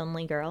One Less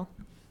Only girl.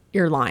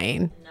 You're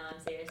lying. No,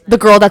 I'm serious. The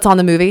girl that's on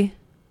the movie?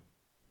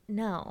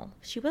 No,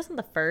 she wasn't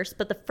the first,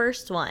 but the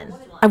first one.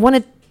 I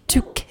wanted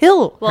to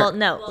kill her. Well,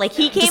 no, like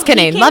he came. Just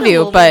kidding. He came Love to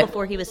you, Louisville but-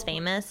 before he was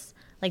famous,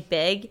 like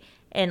big,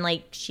 and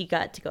like she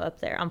got to go up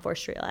there on 4th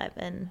Street Live,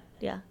 and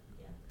yeah,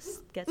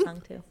 get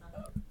sung too.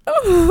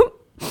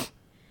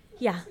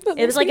 Yeah,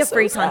 it was like a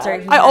free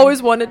concert. I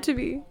always wanted to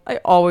be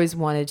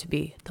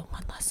the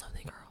One Less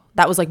Only girl.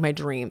 That was, like, my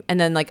dream. And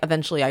then, like,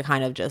 eventually I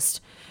kind of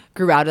just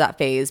grew out of that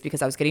phase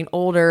because I was getting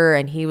older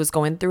and he was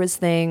going through his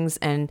things.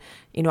 And,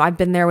 you know, I've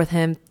been there with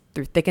him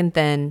through thick and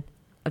thin.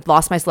 I've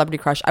lost my celebrity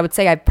crush. I would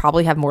say I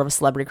probably have more of a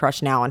celebrity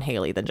crush now on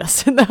Hailey than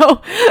Justin,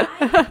 though.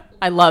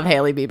 I love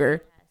Hailey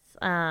Bieber.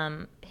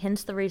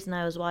 Hence the reason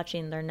I was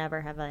watching There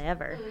Never Have I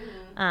Ever.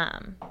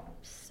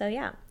 So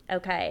yeah,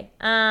 okay.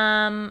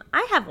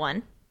 I have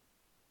one.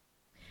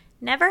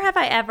 Never have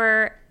I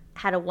ever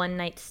had a one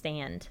night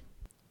stand.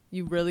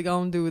 You really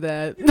gonna do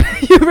that?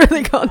 You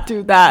really gonna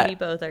do that? We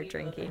both are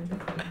drinking.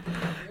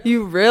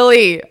 You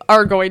really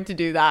are going to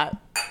do that?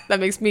 That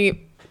makes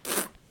me...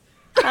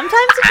 Sometimes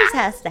it just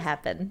has to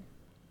happen.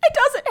 It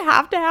doesn't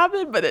have to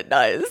happen, but it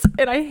does.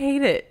 And I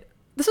hate it.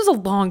 This was a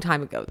long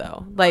time ago,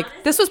 though. Like,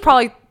 this was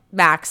probably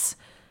max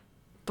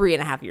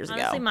 3.5 years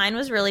Honestly, ago. mine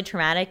was really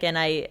traumatic, and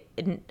I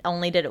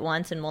only did it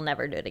once and will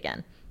never do it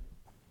again.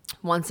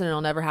 Once and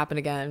it'll never happen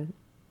again.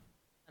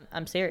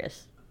 I'm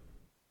serious.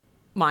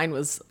 Mine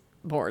was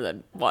more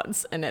than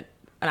once. And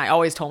I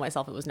always told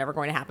myself it was never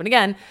going to happen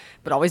again,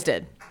 but always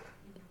did.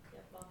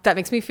 That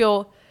makes me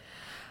feel...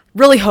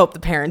 Really hope the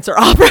parents are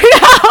off right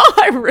now.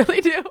 I really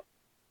do.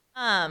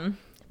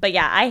 But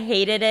yeah, I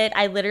hated it.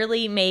 I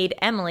literally made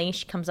Emily,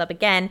 she comes up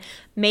again,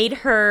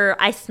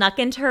 I snuck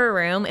into her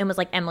room and was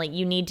like, Emily,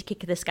 you need to kick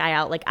this guy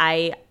out. Like,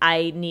 I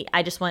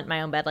just want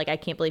my own bed. Like, I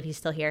can't believe he's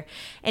still here.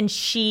 And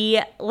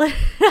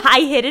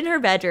I hid in her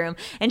bedroom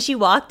and she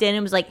walked in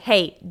and was like,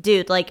 hey,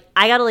 dude, like,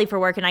 I got to leave for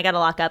work and I got to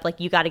lock up. Like,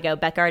 you got to go.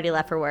 Becca already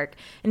left for work.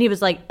 And he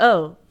was like,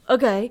 oh,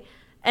 okay.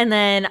 And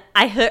then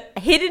I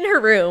hid in her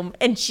room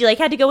and she, like,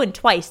 had to go in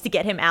twice to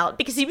get him out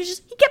because he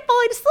kept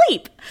falling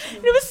asleep.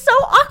 And it was so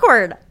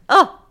awkward.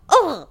 Oh.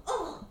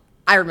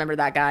 I remember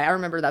that guy. I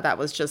remember that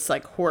was just,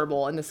 like,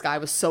 horrible. And this guy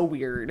was so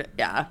weird.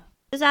 Yeah. It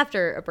was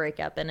after a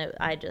breakup, and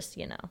I just,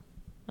 it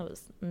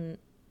was,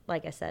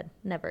 like I said,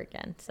 never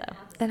again. So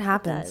It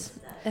happens.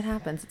 It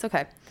happens. It's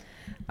okay.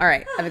 All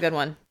right. I have a good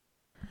one.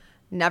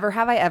 Never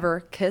have I ever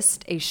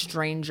kissed a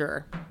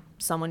stranger,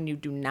 someone you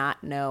do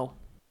not know.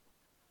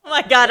 oh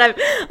my God,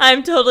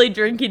 I'm totally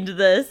drinking to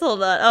this.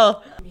 Hold on.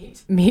 Oh,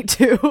 Me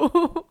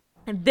too.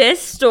 this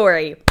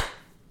story.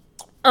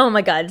 Oh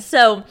my God.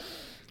 So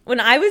when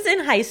I was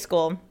in high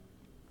school,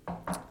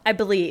 I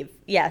believe,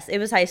 yes, it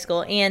was high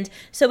school. And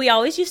so we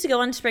always used to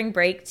go on spring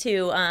break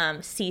to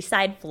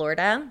Seaside,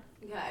 Florida.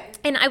 Okay.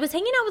 And I was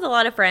hanging out with a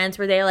lot of friends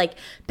where they're like,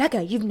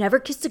 Becca, you've never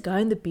kissed a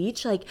guy on the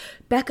beach? Like,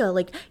 Becca,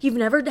 like, you've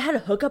never had a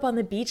hookup on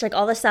the beach? Like,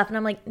 all this stuff. And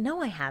I'm like,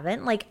 no, I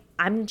haven't. Like,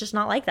 I'm just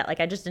not like that. Like,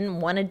 I just didn't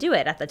want to do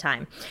it at the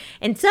time.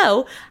 And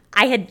so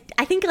I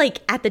think, like,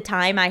 at the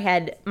time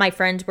my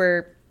friends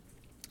were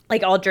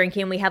like all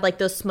drinking. We had like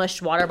those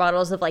smushed water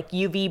bottles of like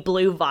UV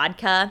blue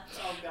vodka.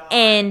 Oh, God.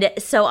 And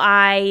so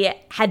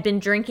I had been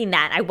drinking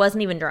that. I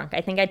wasn't even drunk.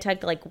 I think I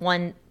took like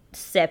one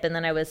sip and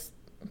then I was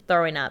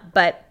throwing up.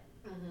 But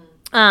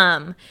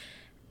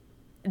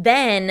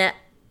then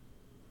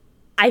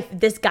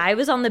this guy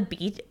was on the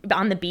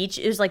beach.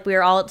 It was like we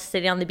were all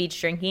sitting on the beach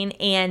drinking,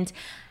 and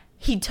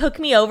he took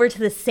me over to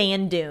the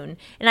sand dune,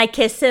 and I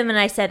kissed him and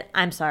I said,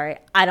 "I'm sorry,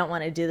 I don't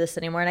want to do this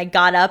anymore." And I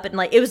got up, and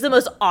like it was the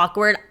most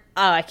awkward.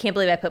 Oh, I can't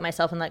believe I put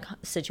myself in that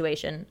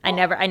situation. I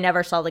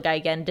never saw the guy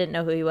again. Didn't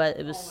know who he was.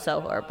 It was so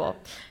horrible.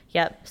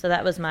 Yep. So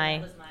that was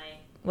my.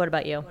 What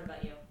about you?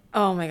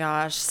 Oh my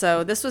gosh.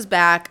 So this was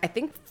back, I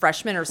think,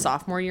 freshman or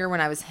sophomore year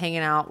when I was hanging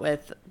out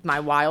with my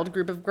wild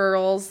group of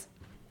girls.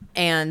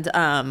 And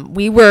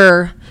we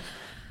were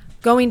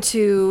going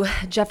to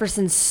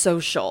Jefferson's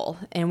Social,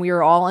 and we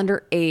were all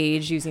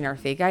underage using our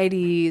fake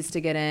IDs to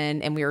get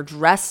in, and we were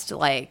dressed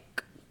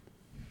like,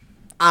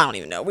 I don't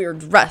even know. We were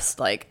dressed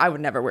like, I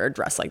would never wear a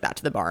dress like that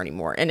to the bar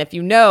anymore. And if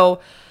you know,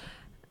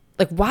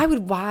 like,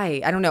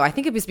 why? I don't know. I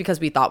think it was because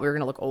we thought we were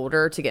going to look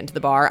older to get into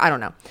the bar. I don't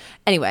know.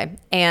 Anyway,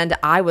 and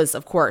I was,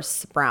 of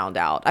course, browned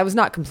out. I was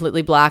not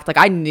completely black. Like,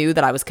 I knew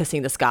that I was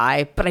kissing this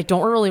guy, but I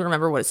don't really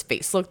remember what his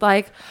face looked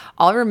like.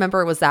 All I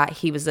remember was that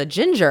he was a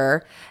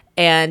ginger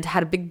and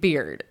had a big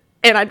beard.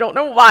 And I don't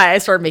know why I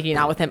started making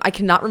out with him. I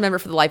cannot remember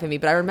for the life of me,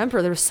 but I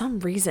remember there was some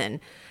reason.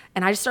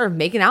 And I just started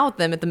making out with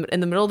them in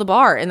the middle of the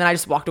bar, and then I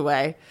just walked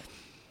away.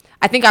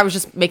 I think I was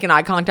just making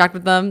eye contact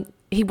with them.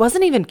 He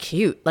wasn't even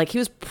cute. Like, he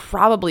was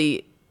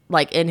probably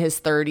like in his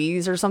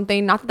 30s or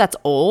something. Not that that's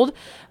old,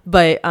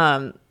 but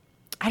I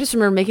just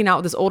remember making out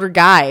with this older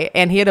guy,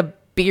 and he had a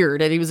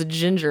beard and he was a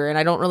ginger, and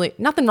I don't really,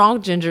 nothing wrong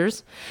with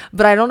gingers,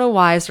 but I don't know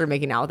why I started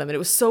making out with him, and it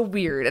was so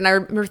weird. And I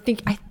remember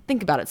I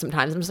think about it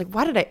sometimes. I'm just like,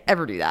 why did I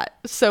ever do that?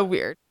 It's so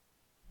weird.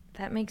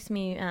 That makes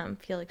me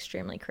feel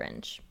extremely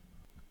cringe.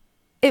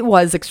 It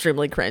was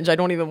extremely cringe. I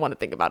don't even want to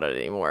think about it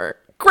anymore.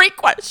 Great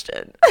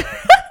question.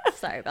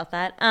 Sorry about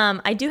that.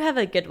 I do have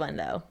a good one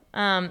though.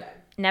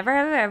 Never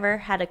have I ever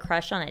had a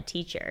crush on a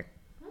teacher.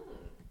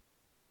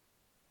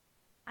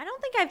 I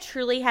don't think I've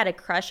truly had a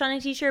crush on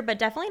a teacher, but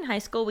definitely in high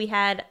school we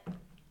had,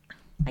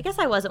 I guess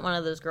I wasn't one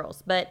of those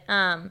girls, but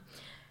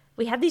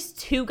we had these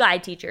two guy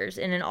teachers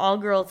in an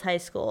all-girls high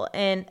school,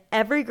 and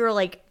every girl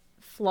like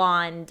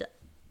fawned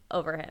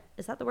over him.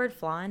 Is that the word,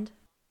 fawned?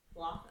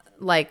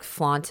 Like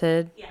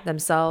flaunted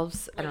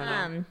themselves? I don't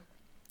know.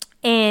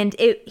 And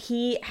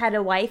he had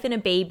a wife and a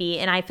baby,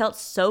 and I felt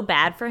so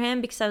bad for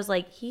him because I was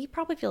like, he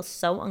probably feels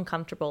so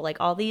uncomfortable. Like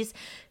all these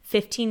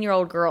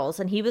 15-year-old girls,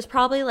 and he was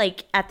probably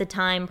like at the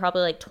time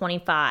probably like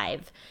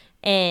 25.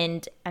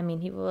 And I mean,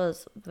 he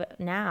was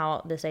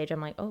now this age.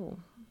 I'm like, oh,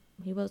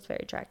 he was very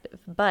attractive,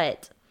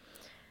 but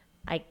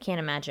I can't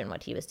imagine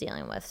what he was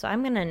dealing with. So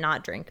I'm gonna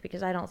not drink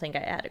because I don't think I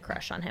had a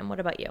crush on him. What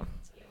about you?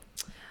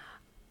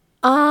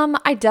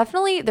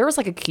 There was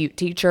like a cute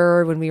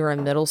teacher when we were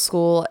in middle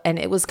school, and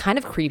it was kind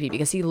of creepy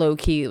because he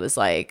low-key was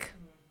like,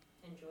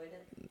 enjoyed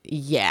it.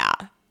 Yeah.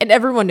 And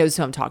everyone knows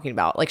who I'm talking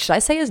about. Like, should I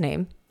say his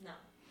name? No.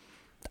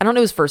 I don't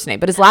know his first name,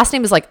 but his last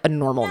name is like a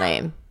normal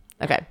name.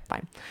 Okay,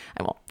 fine.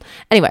 I won't.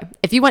 Anyway,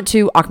 if you went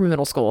to Ackerman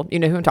Middle School, you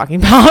know who I'm talking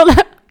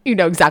about. You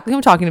know exactly who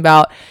I'm talking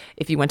about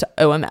if you went to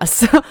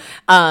OMS.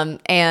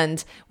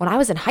 And when I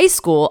was in high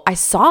school, I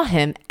saw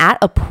him at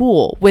a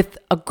pool with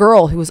a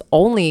girl who was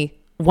only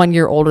 1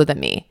 year older than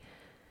me.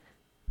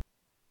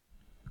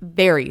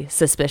 Very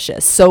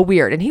suspicious. So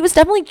weird. And he was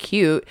definitely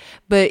cute,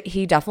 but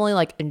he definitely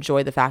like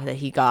enjoyed the fact that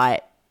he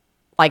got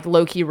like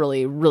low-key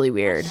really, really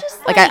weird.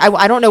 Like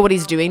I don't know what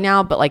he's doing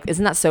now, but like,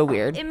 isn't that so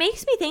weird? It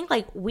makes me think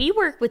like we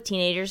work with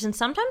teenagers, and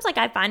sometimes like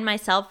I find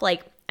myself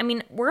like, I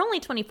mean, we're only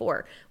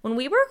 24. When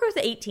we work with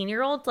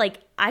 18-year-olds, like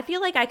I feel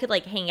like I could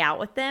like hang out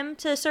with them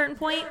to a certain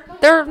point.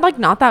 They're like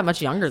not that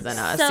much younger than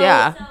us.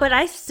 Yeah. But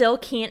I still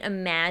can't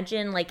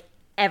imagine like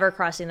ever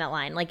crossing that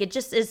line. Like it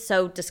just is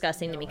so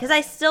disgusting to me because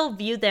I still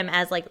view them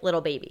as like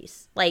little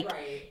babies. Like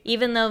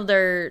even though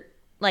they're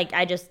like,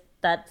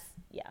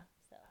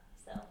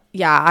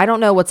 yeah, I don't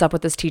know what's up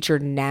with this teacher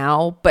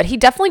now, but he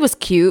definitely was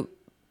cute.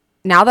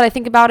 Now that I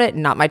think about it,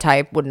 not my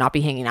type, would not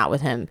be hanging out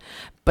with him,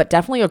 but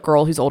definitely a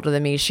girl who's older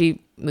than me.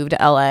 She moved to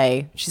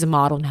LA. She's a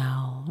model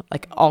now.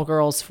 Like all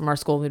girls from our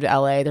school moved to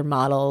LA. They're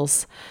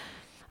models.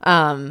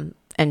 And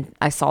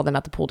I saw them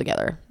at the pool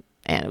together,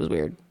 and it was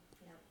weird.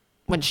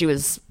 When she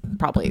was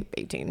probably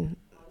 18.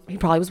 He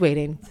probably was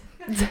waiting.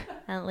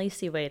 At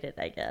least he waited,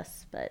 I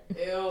guess. But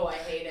ew, I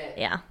hate it.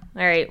 Yeah.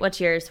 All right,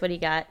 what's yours? What do you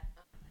got?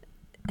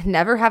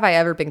 Never have I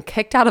ever been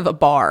kicked out of a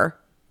bar.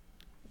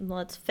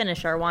 Let's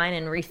finish our wine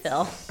and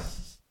refill.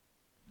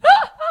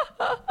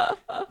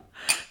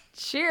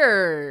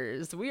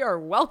 Cheers. We are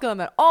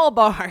welcome at all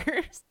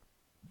bars.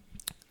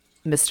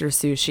 Mr.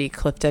 Sushi,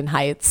 Clifton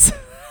Heights.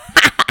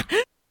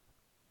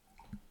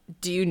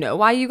 Do you know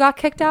why you got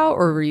kicked out,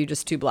 or were you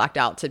just too blacked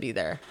out to be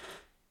there?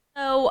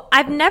 So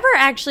I've never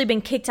actually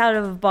been kicked out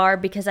of a bar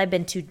because I've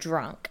been too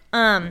drunk.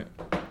 I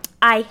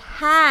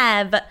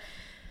have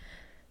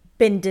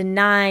been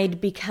denied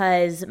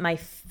because my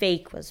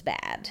fake was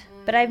bad,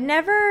 but I've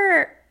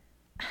never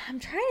I'm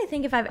trying to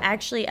think if I've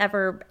actually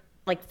ever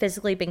like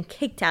physically been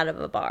kicked out of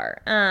a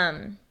bar.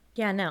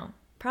 Yeah, no.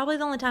 Probably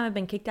the only time I've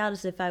been kicked out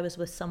is if I was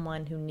with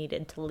someone who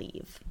needed to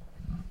leave.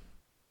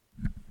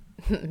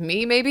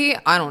 Me, maybe?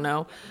 I don't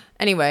know.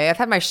 Anyway, I've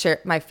had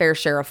my fair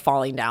share of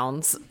falling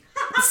downs.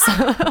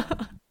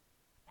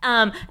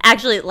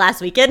 Actually,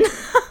 last weekend.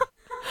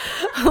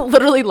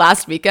 Literally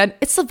last weekend.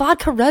 It's the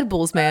vodka Red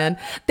Bulls, man.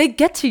 They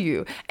get to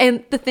you.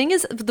 And the thing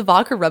is, the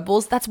vodka Red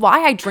Bulls, that's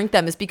why I drink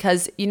them, is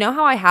because you know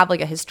how I have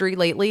like a history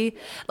lately?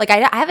 Like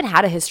I haven't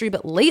had a history,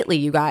 but lately,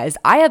 you guys,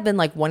 I have been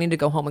like wanting to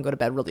go home and go to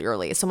bed really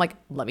early. So I'm like,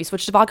 let me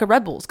switch to vodka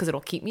Red Bulls because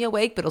it'll keep me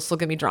awake, but it'll still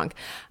get me drunk.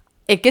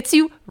 It gets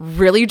you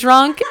really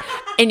drunk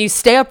and you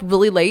stay up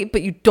really late,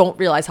 but you don't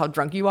realize how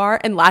drunk you are.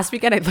 And last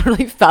weekend, I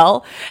literally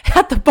fell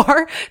at the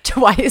bar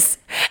twice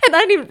and I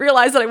didn't even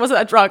realize that I wasn't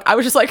that drunk. I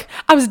was just like,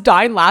 I was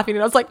dying laughing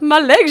and I was like, my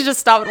legs just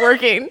stopped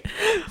working.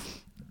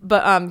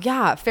 But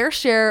yeah, fair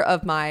share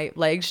of my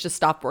legs just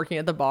stopped working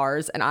at the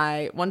bars. And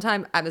one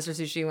time at Mr.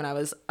 Sushi when I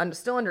was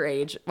still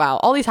underage, wow,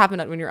 all these happen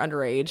when you're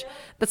underage.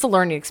 That's a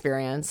learning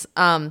experience.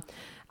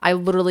 I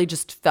literally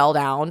just fell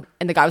down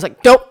and the guy was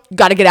like, nope, you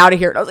got to get out of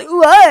here. And I was like,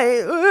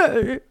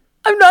 why?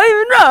 I'm not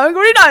even drunk.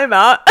 What are you talking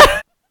about?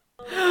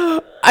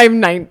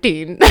 I'm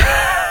 19.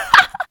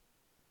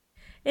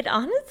 It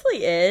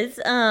honestly is.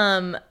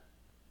 I'm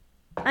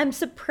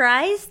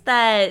surprised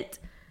that,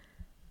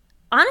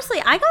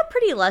 honestly, I got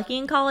pretty lucky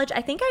in college.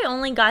 I think I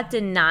only got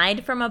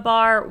denied from a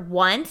bar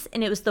once,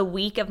 and it was the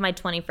week of my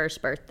 21st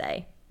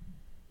birthday.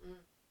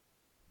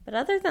 But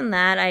other than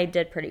that, I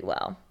did pretty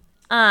well.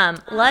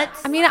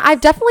 I mean,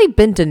 I've definitely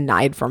been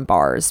denied from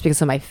bars because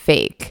of my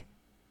fake.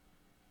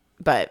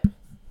 But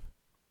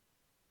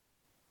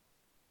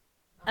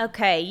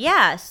okay,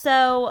 yeah.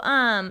 So,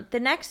 the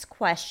next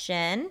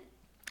question,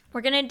 we're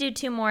gonna do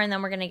 2 more, and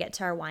then we're gonna get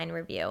to our wine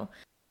review.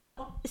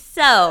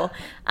 So,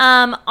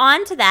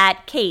 on to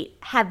that, Kate.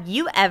 Have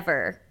you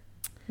ever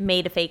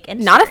made a fake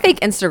Instagram? Not a fake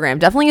Instagram,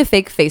 definitely a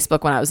fake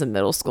Facebook when I was in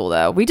middle school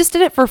though. We just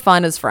did it for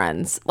fun as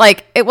friends.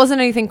 Like it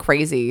wasn't anything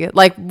crazy.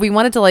 Like we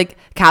wanted to like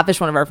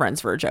catfish one of our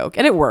friends for a joke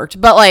and it worked.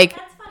 But like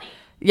That's funny.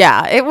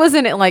 Yeah, it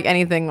wasn't like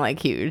anything like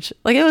huge.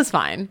 Like it was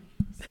fine.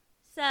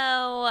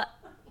 So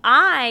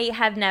I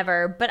have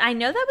never, but I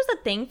know that was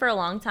a thing for a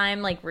long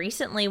time. Like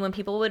recently when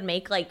people would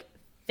make like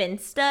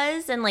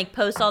Finstas and like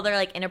post all their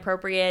like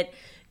inappropriate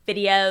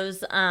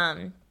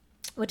videos,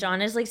 which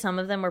honestly some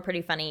of them were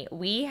pretty funny.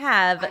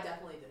 I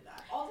definitely did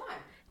that all the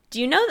time. Do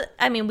you know that,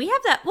 I mean, we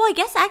have that, well, I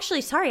guess actually,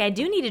 sorry, I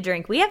do need a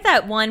drink. We have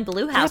that one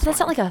Blue House. Yeah, but that's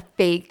not like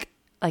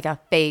a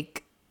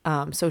fake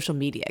social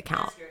media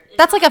account.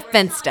 That's like a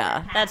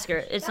Finsta. That's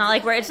good. It's not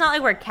like we're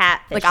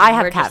catfishing. Like I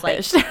have We're just,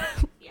 catfished. like,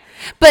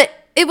 But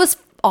it was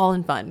all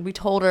in fun. We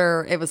told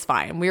her it was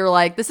fine. We were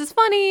like, this is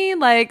funny.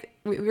 Like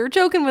we were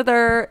joking with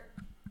her.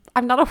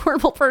 I'm not a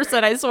horrible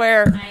person, I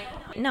swear.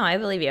 No, I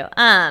believe you.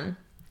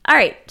 All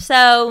right,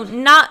 so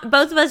not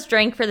both of us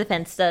drank for the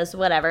Finstas,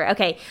 whatever.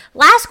 Okay,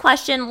 last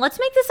question. Let's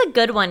make this a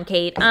good one,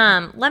 Kate.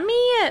 Okay,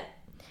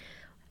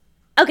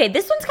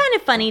 this one's kind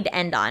of funny to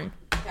end on.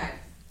 Okay.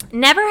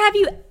 Never have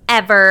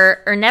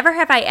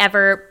I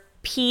ever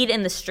peed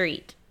in the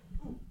street?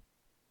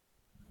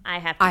 I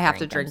have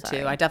to drink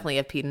too. I definitely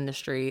have peed in the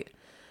street.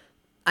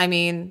 I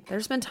mean,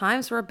 there's been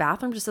times where a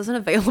bathroom just isn't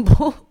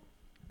available.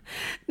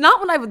 Not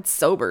when I was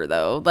sober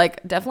though.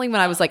 Like definitely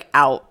when I was like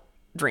out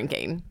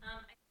drinking.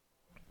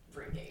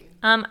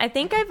 I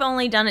think I've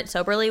only done it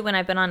soberly when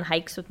I've been on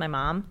hikes with my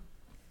mom.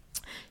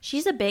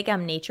 She's a big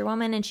nature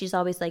woman, and she's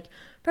always like,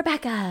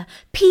 Rebecca,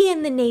 pee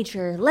in the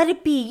nature, let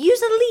it be,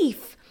 use a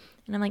leaf.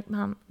 And I'm like,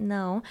 Mom,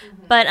 no.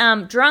 Mm-hmm.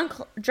 But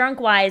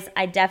drunk wise,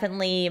 I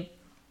definitely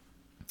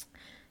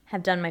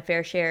have done my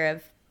fair share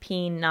of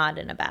peeing not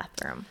in a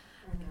bathroom.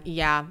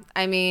 Yeah,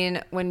 I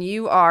mean, when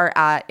you are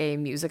at a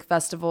music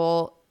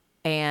festival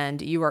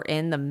and you are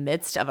in the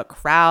midst of a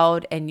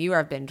crowd and you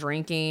have been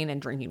drinking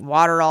and drinking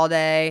water all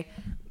day,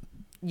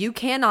 you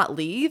cannot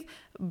leave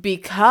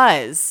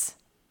because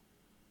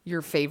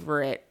your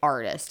favorite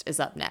artist is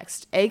up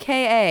next,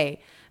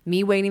 aka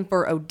me waiting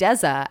for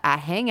Odessa at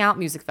Hangout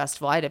Music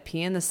Festival. I had to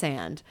pee in the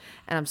sand,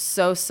 and I'm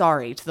so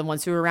sorry to the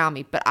ones who were around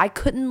me, but I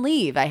couldn't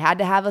leave. I had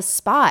to have a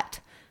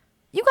spot.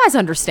 You guys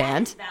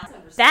understand.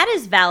 That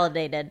is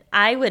validated.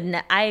 I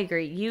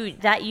agree. You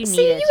need it.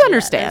 You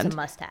understand. That's a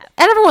must-have.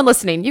 And everyone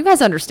listening, you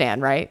guys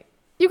understand, right?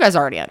 You guys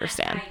already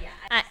understand.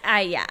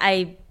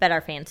 I bet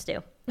our fans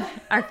do.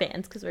 Our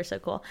fans, because we're so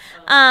cool.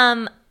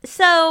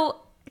 So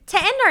to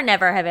end our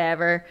never have I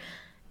ever,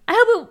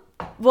 I hope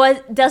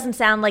it doesn't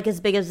sound like as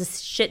big of a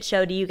shit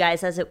show to you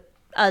guys as it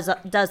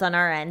does on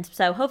our end.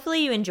 So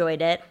hopefully you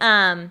enjoyed it.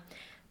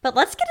 But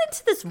let's get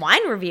into this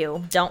wine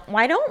review.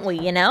 Why don't we,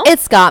 you know?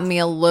 It's got me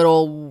a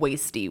little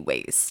waist.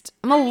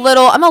 I'm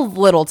a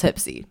little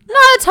tipsy. Not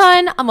a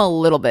ton. I'm a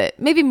little bit.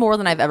 Maybe more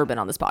than I've ever been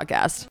on this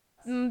podcast.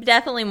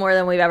 Definitely more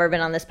than we've ever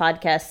been on this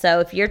podcast. So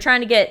if you're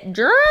trying to get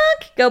drunk,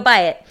 go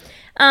buy it.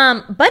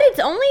 But it's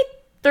only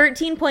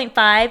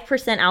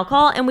 13.5%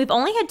 alcohol, and we've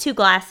only had 2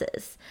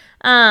 glasses.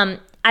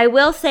 I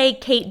will say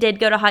Kate did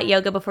go to hot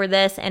yoga before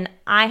this, and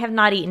I have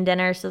not eaten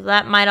dinner, so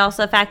that might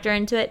also factor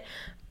into it.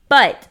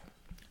 But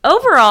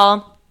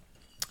overall,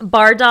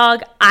 Bar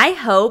Dog, I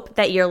hope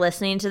that you're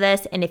listening to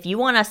this, and if you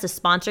want us to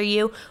sponsor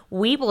you,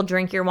 we will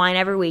drink your wine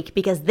every week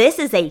because this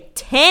is a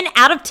 10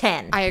 out of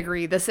 10. I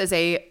agree. This is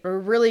a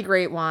really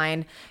great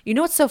wine. You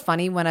know what's so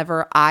funny?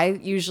 Whenever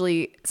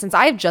since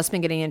I've just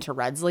been getting into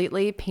reds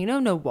lately,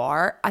 Pinot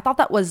Noir, I thought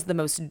that was the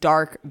most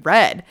dark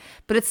red,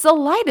 but it's the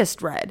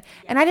lightest red.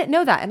 And I didn't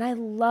know that. And I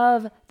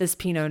love this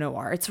Pinot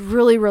Noir. It's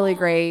really, really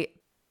great.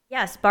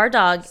 Yes, Bar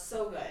Dog.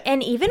 So good.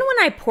 And even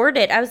when I poured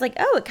it, I was like,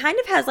 oh, it kind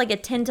of has like a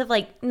tint of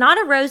like, not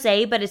a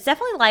rosé, but it's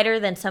definitely lighter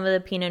than some of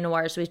the Pinot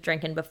Noirs we've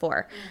drinking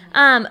before.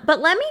 But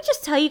let me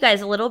just tell you guys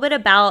a little bit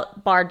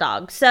about Bar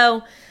Dog.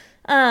 So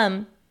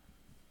if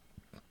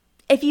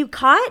you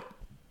caught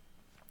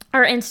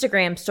our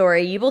Instagram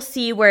story, you will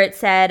see where it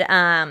said,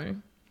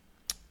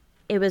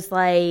 it was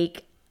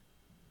like,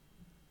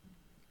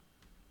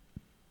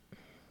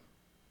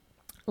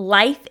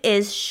 life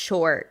is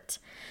short.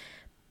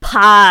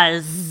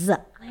 Pause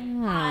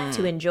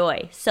to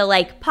enjoy. So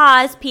like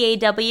pause,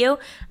 P-A-W,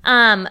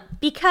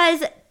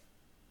 because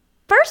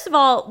first of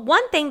all,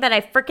 one thing that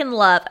I freaking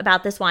love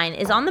about this wine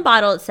is on the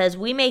bottle it says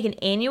we make an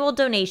annual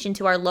donation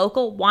to our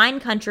local wine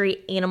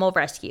country animal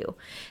rescue.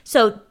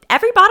 So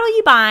every bottle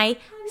you buy,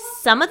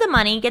 some of the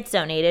money gets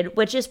donated,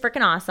 which is freaking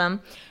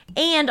awesome.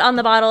 And on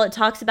the bottle it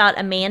talks about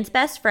a man's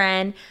best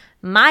friend.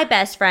 My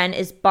best friend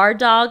is Bar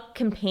Dog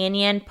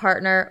companion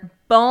partner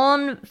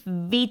Bon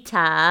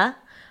Vita,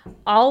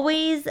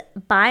 always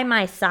by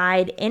my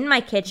side in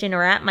my kitchen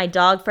or at my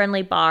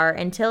dog-friendly bar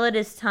until it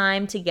is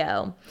time to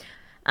go.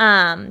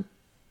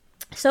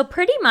 So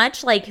pretty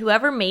much like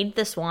whoever made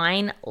this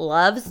wine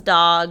loves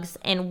dogs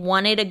and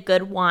wanted a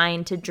good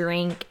wine to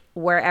drink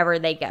wherever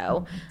they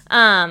go.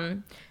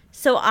 And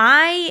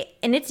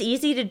it's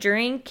easy to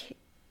drink.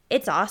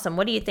 It's awesome.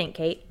 What do you think,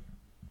 Kate?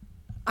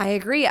 I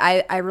agree.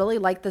 I really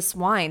like this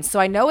wine. So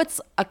I know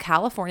it's a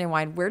California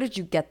wine. Where did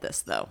you get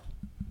this though?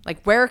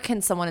 Like, where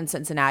can someone in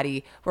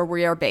Cincinnati, where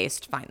we are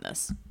based, find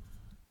this?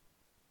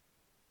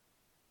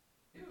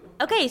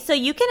 Okay, so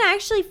you can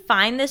actually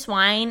find this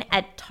wine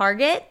at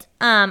Target.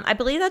 I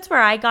believe that's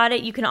where I got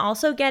it. You can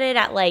also get it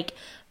at, like,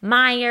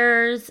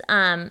 Myers,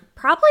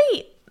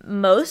 probably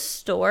most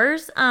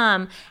stores.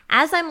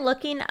 As I'm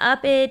looking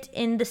up it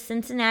in the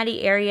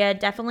Cincinnati area,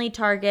 definitely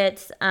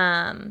Target's.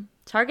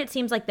 Target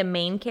seems like the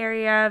main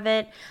carrier of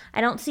it.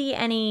 I don't see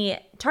any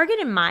Target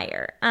and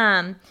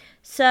Meijer.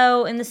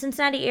 So in the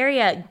Cincinnati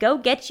area, go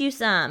get you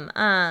some,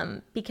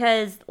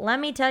 because let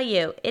me tell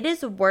you, it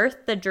is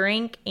worth the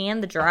drink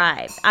and the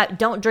drive.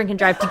 Don't drink and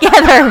drive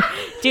together.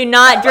 Do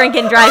not drink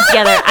and drive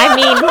together. I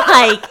mean,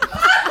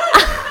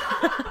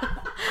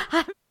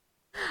 like,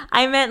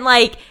 I meant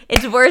like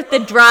it's worth the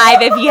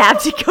drive if you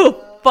have to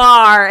go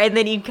far and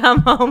then you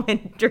come home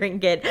and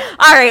drink it.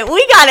 All right,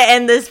 we got to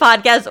end this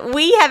podcast.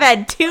 We have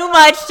had too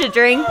much to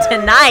drink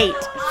tonight.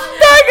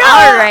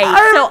 All right,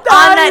 so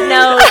on that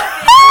note,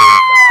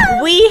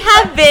 we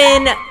have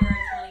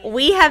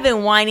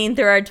been whining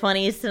through our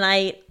 20s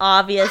tonight,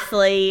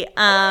 obviously.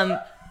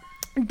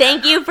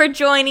 Thank you for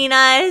joining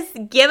us.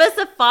 Give us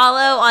a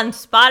follow on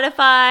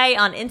Spotify,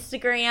 on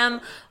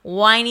Instagram,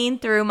 Whining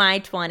Through My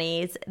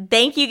 20s.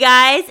 Thank you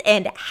guys,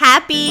 and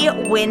happy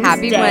Wednesday.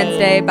 Happy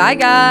Wednesday. Bye,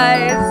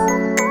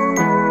 guys.